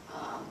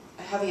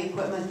 heavy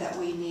equipment that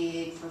we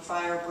need for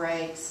fire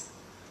breaks,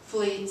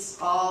 fleets,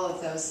 all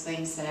of those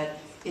things that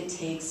it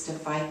takes to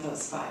fight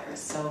those fires.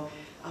 So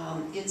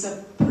it's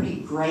a pretty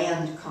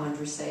grand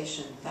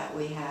conversation that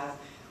we have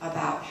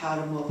about how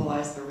to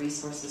mobilize the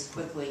resources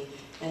quickly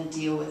and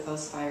deal with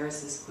those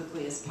fires as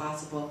quickly as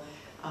possible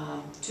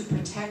to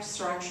protect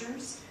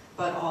structures,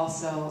 but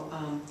also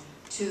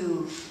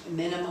to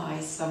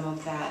minimize some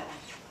of that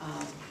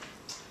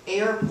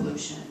air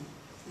pollution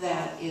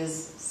that is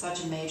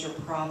such a major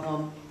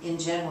problem in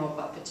general,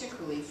 but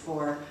particularly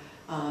for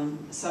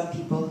some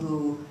people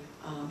who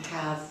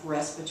have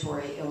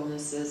respiratory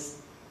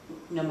illnesses,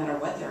 no matter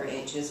what their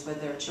age is, whether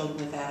they're children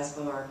with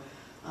asthma or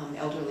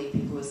elderly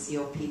people with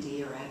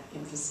COPD or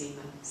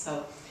emphysema.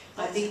 So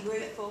I think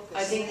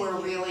we're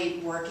really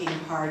working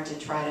hard to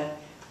try to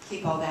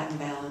keep all that in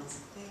balance.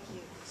 Thank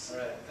you. All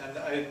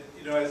right,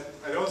 and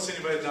I don't see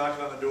anybody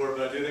knocking on the door,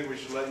 but I do think we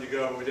should let you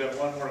go. We do have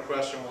one more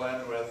question we'll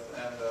end with,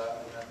 and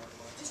then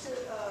Just a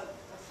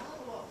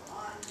follow-up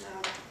on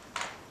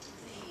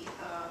the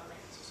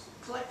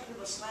collecting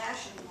the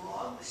slash and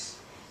logs.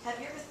 Have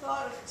you ever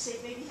thought of, say,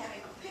 maybe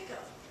having a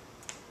pickup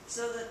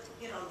so that,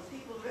 you know, the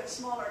people who have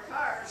smaller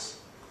cars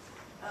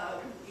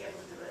wouldn't be able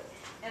to do it?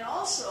 And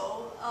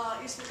also,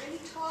 is there any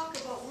talk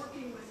about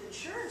working with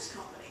insurance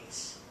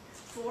companies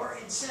for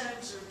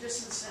incentives or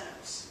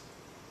disincentives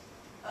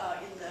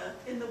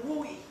in the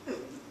WUI?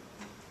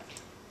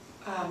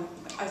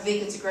 I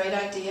think it's a great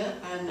idea,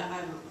 and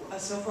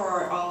so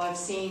far all I've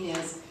seen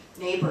is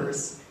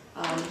neighbors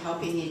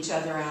helping each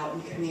other out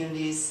in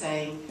communities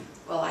saying,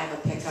 well, I have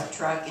a pickup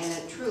truck, and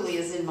it truly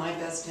is in my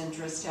best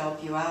interest to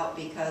help you out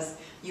because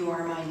you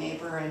are my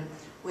neighbor and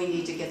we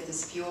need to get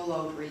this fuel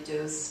load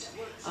reduced.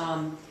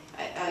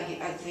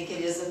 I think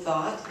it is a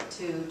thought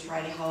to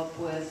try to help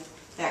with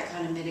that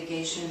kind of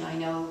mitigation. I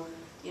know,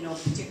 you know,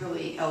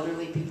 particularly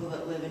elderly people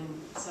that live in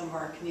some of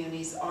our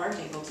communities aren't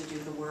able to do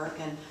the work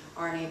and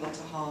aren't able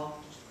to haul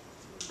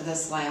the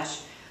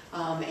slash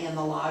and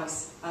the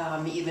logs,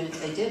 even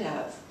if they did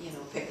have, you know,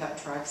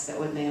 pickup trucks that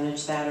would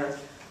manage that, or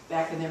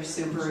back in their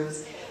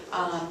Subarus.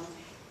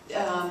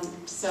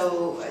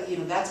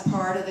 That's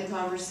part of the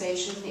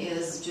conversation,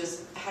 is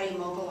just how do you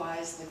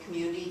mobilize the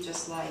community,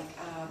 just like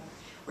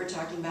we're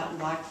talking about in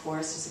Black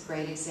Forest is a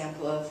great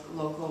example of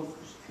local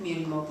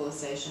community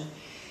mobilization.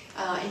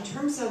 In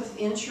terms of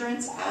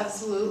insurance,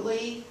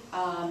 absolutely.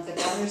 The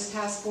Governor's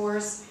Task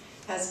Force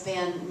has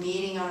been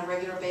meeting on a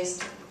regular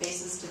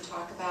basis to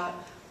talk about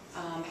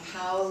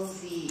how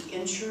the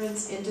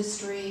insurance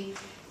industry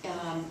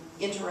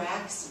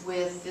interacts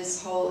with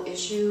this whole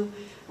issue,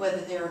 whether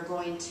they're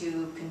going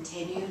to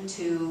continue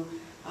to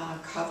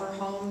cover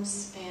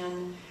homes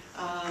and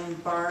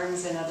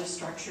barns and other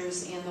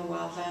structures in the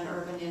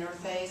wildland-urban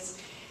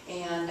interface,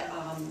 and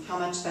how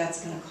much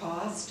that's going to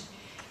cost,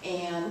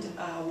 and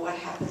what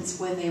happens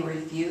when they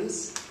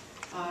refuse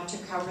to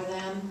cover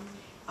them,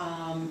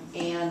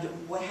 and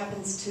what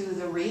happens to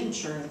the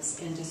reinsurance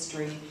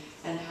industry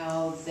and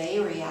how they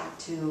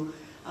react to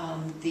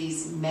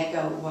these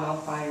mega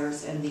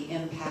wildfires and the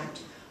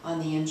impact on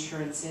the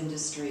insurance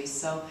industry.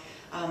 So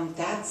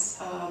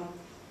that's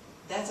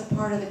a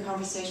part of the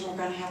conversation we're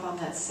going to have on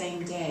that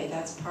same day.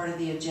 That's part of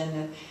the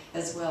agenda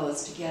as well,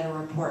 is to get a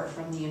report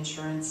from the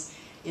insurance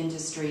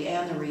industry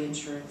and the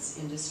reinsurance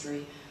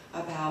industry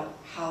about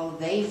how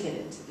they fit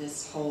into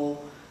this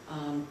whole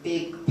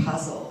big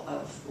puzzle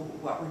of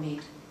what we're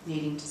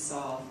needing to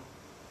solve.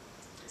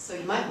 So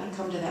you might want to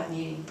come to that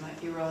meeting. It might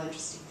be real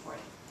interesting for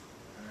you.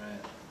 All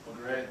right. Well,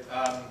 great.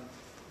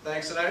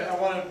 Thanks. And I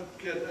want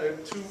to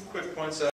get 2 quick points out.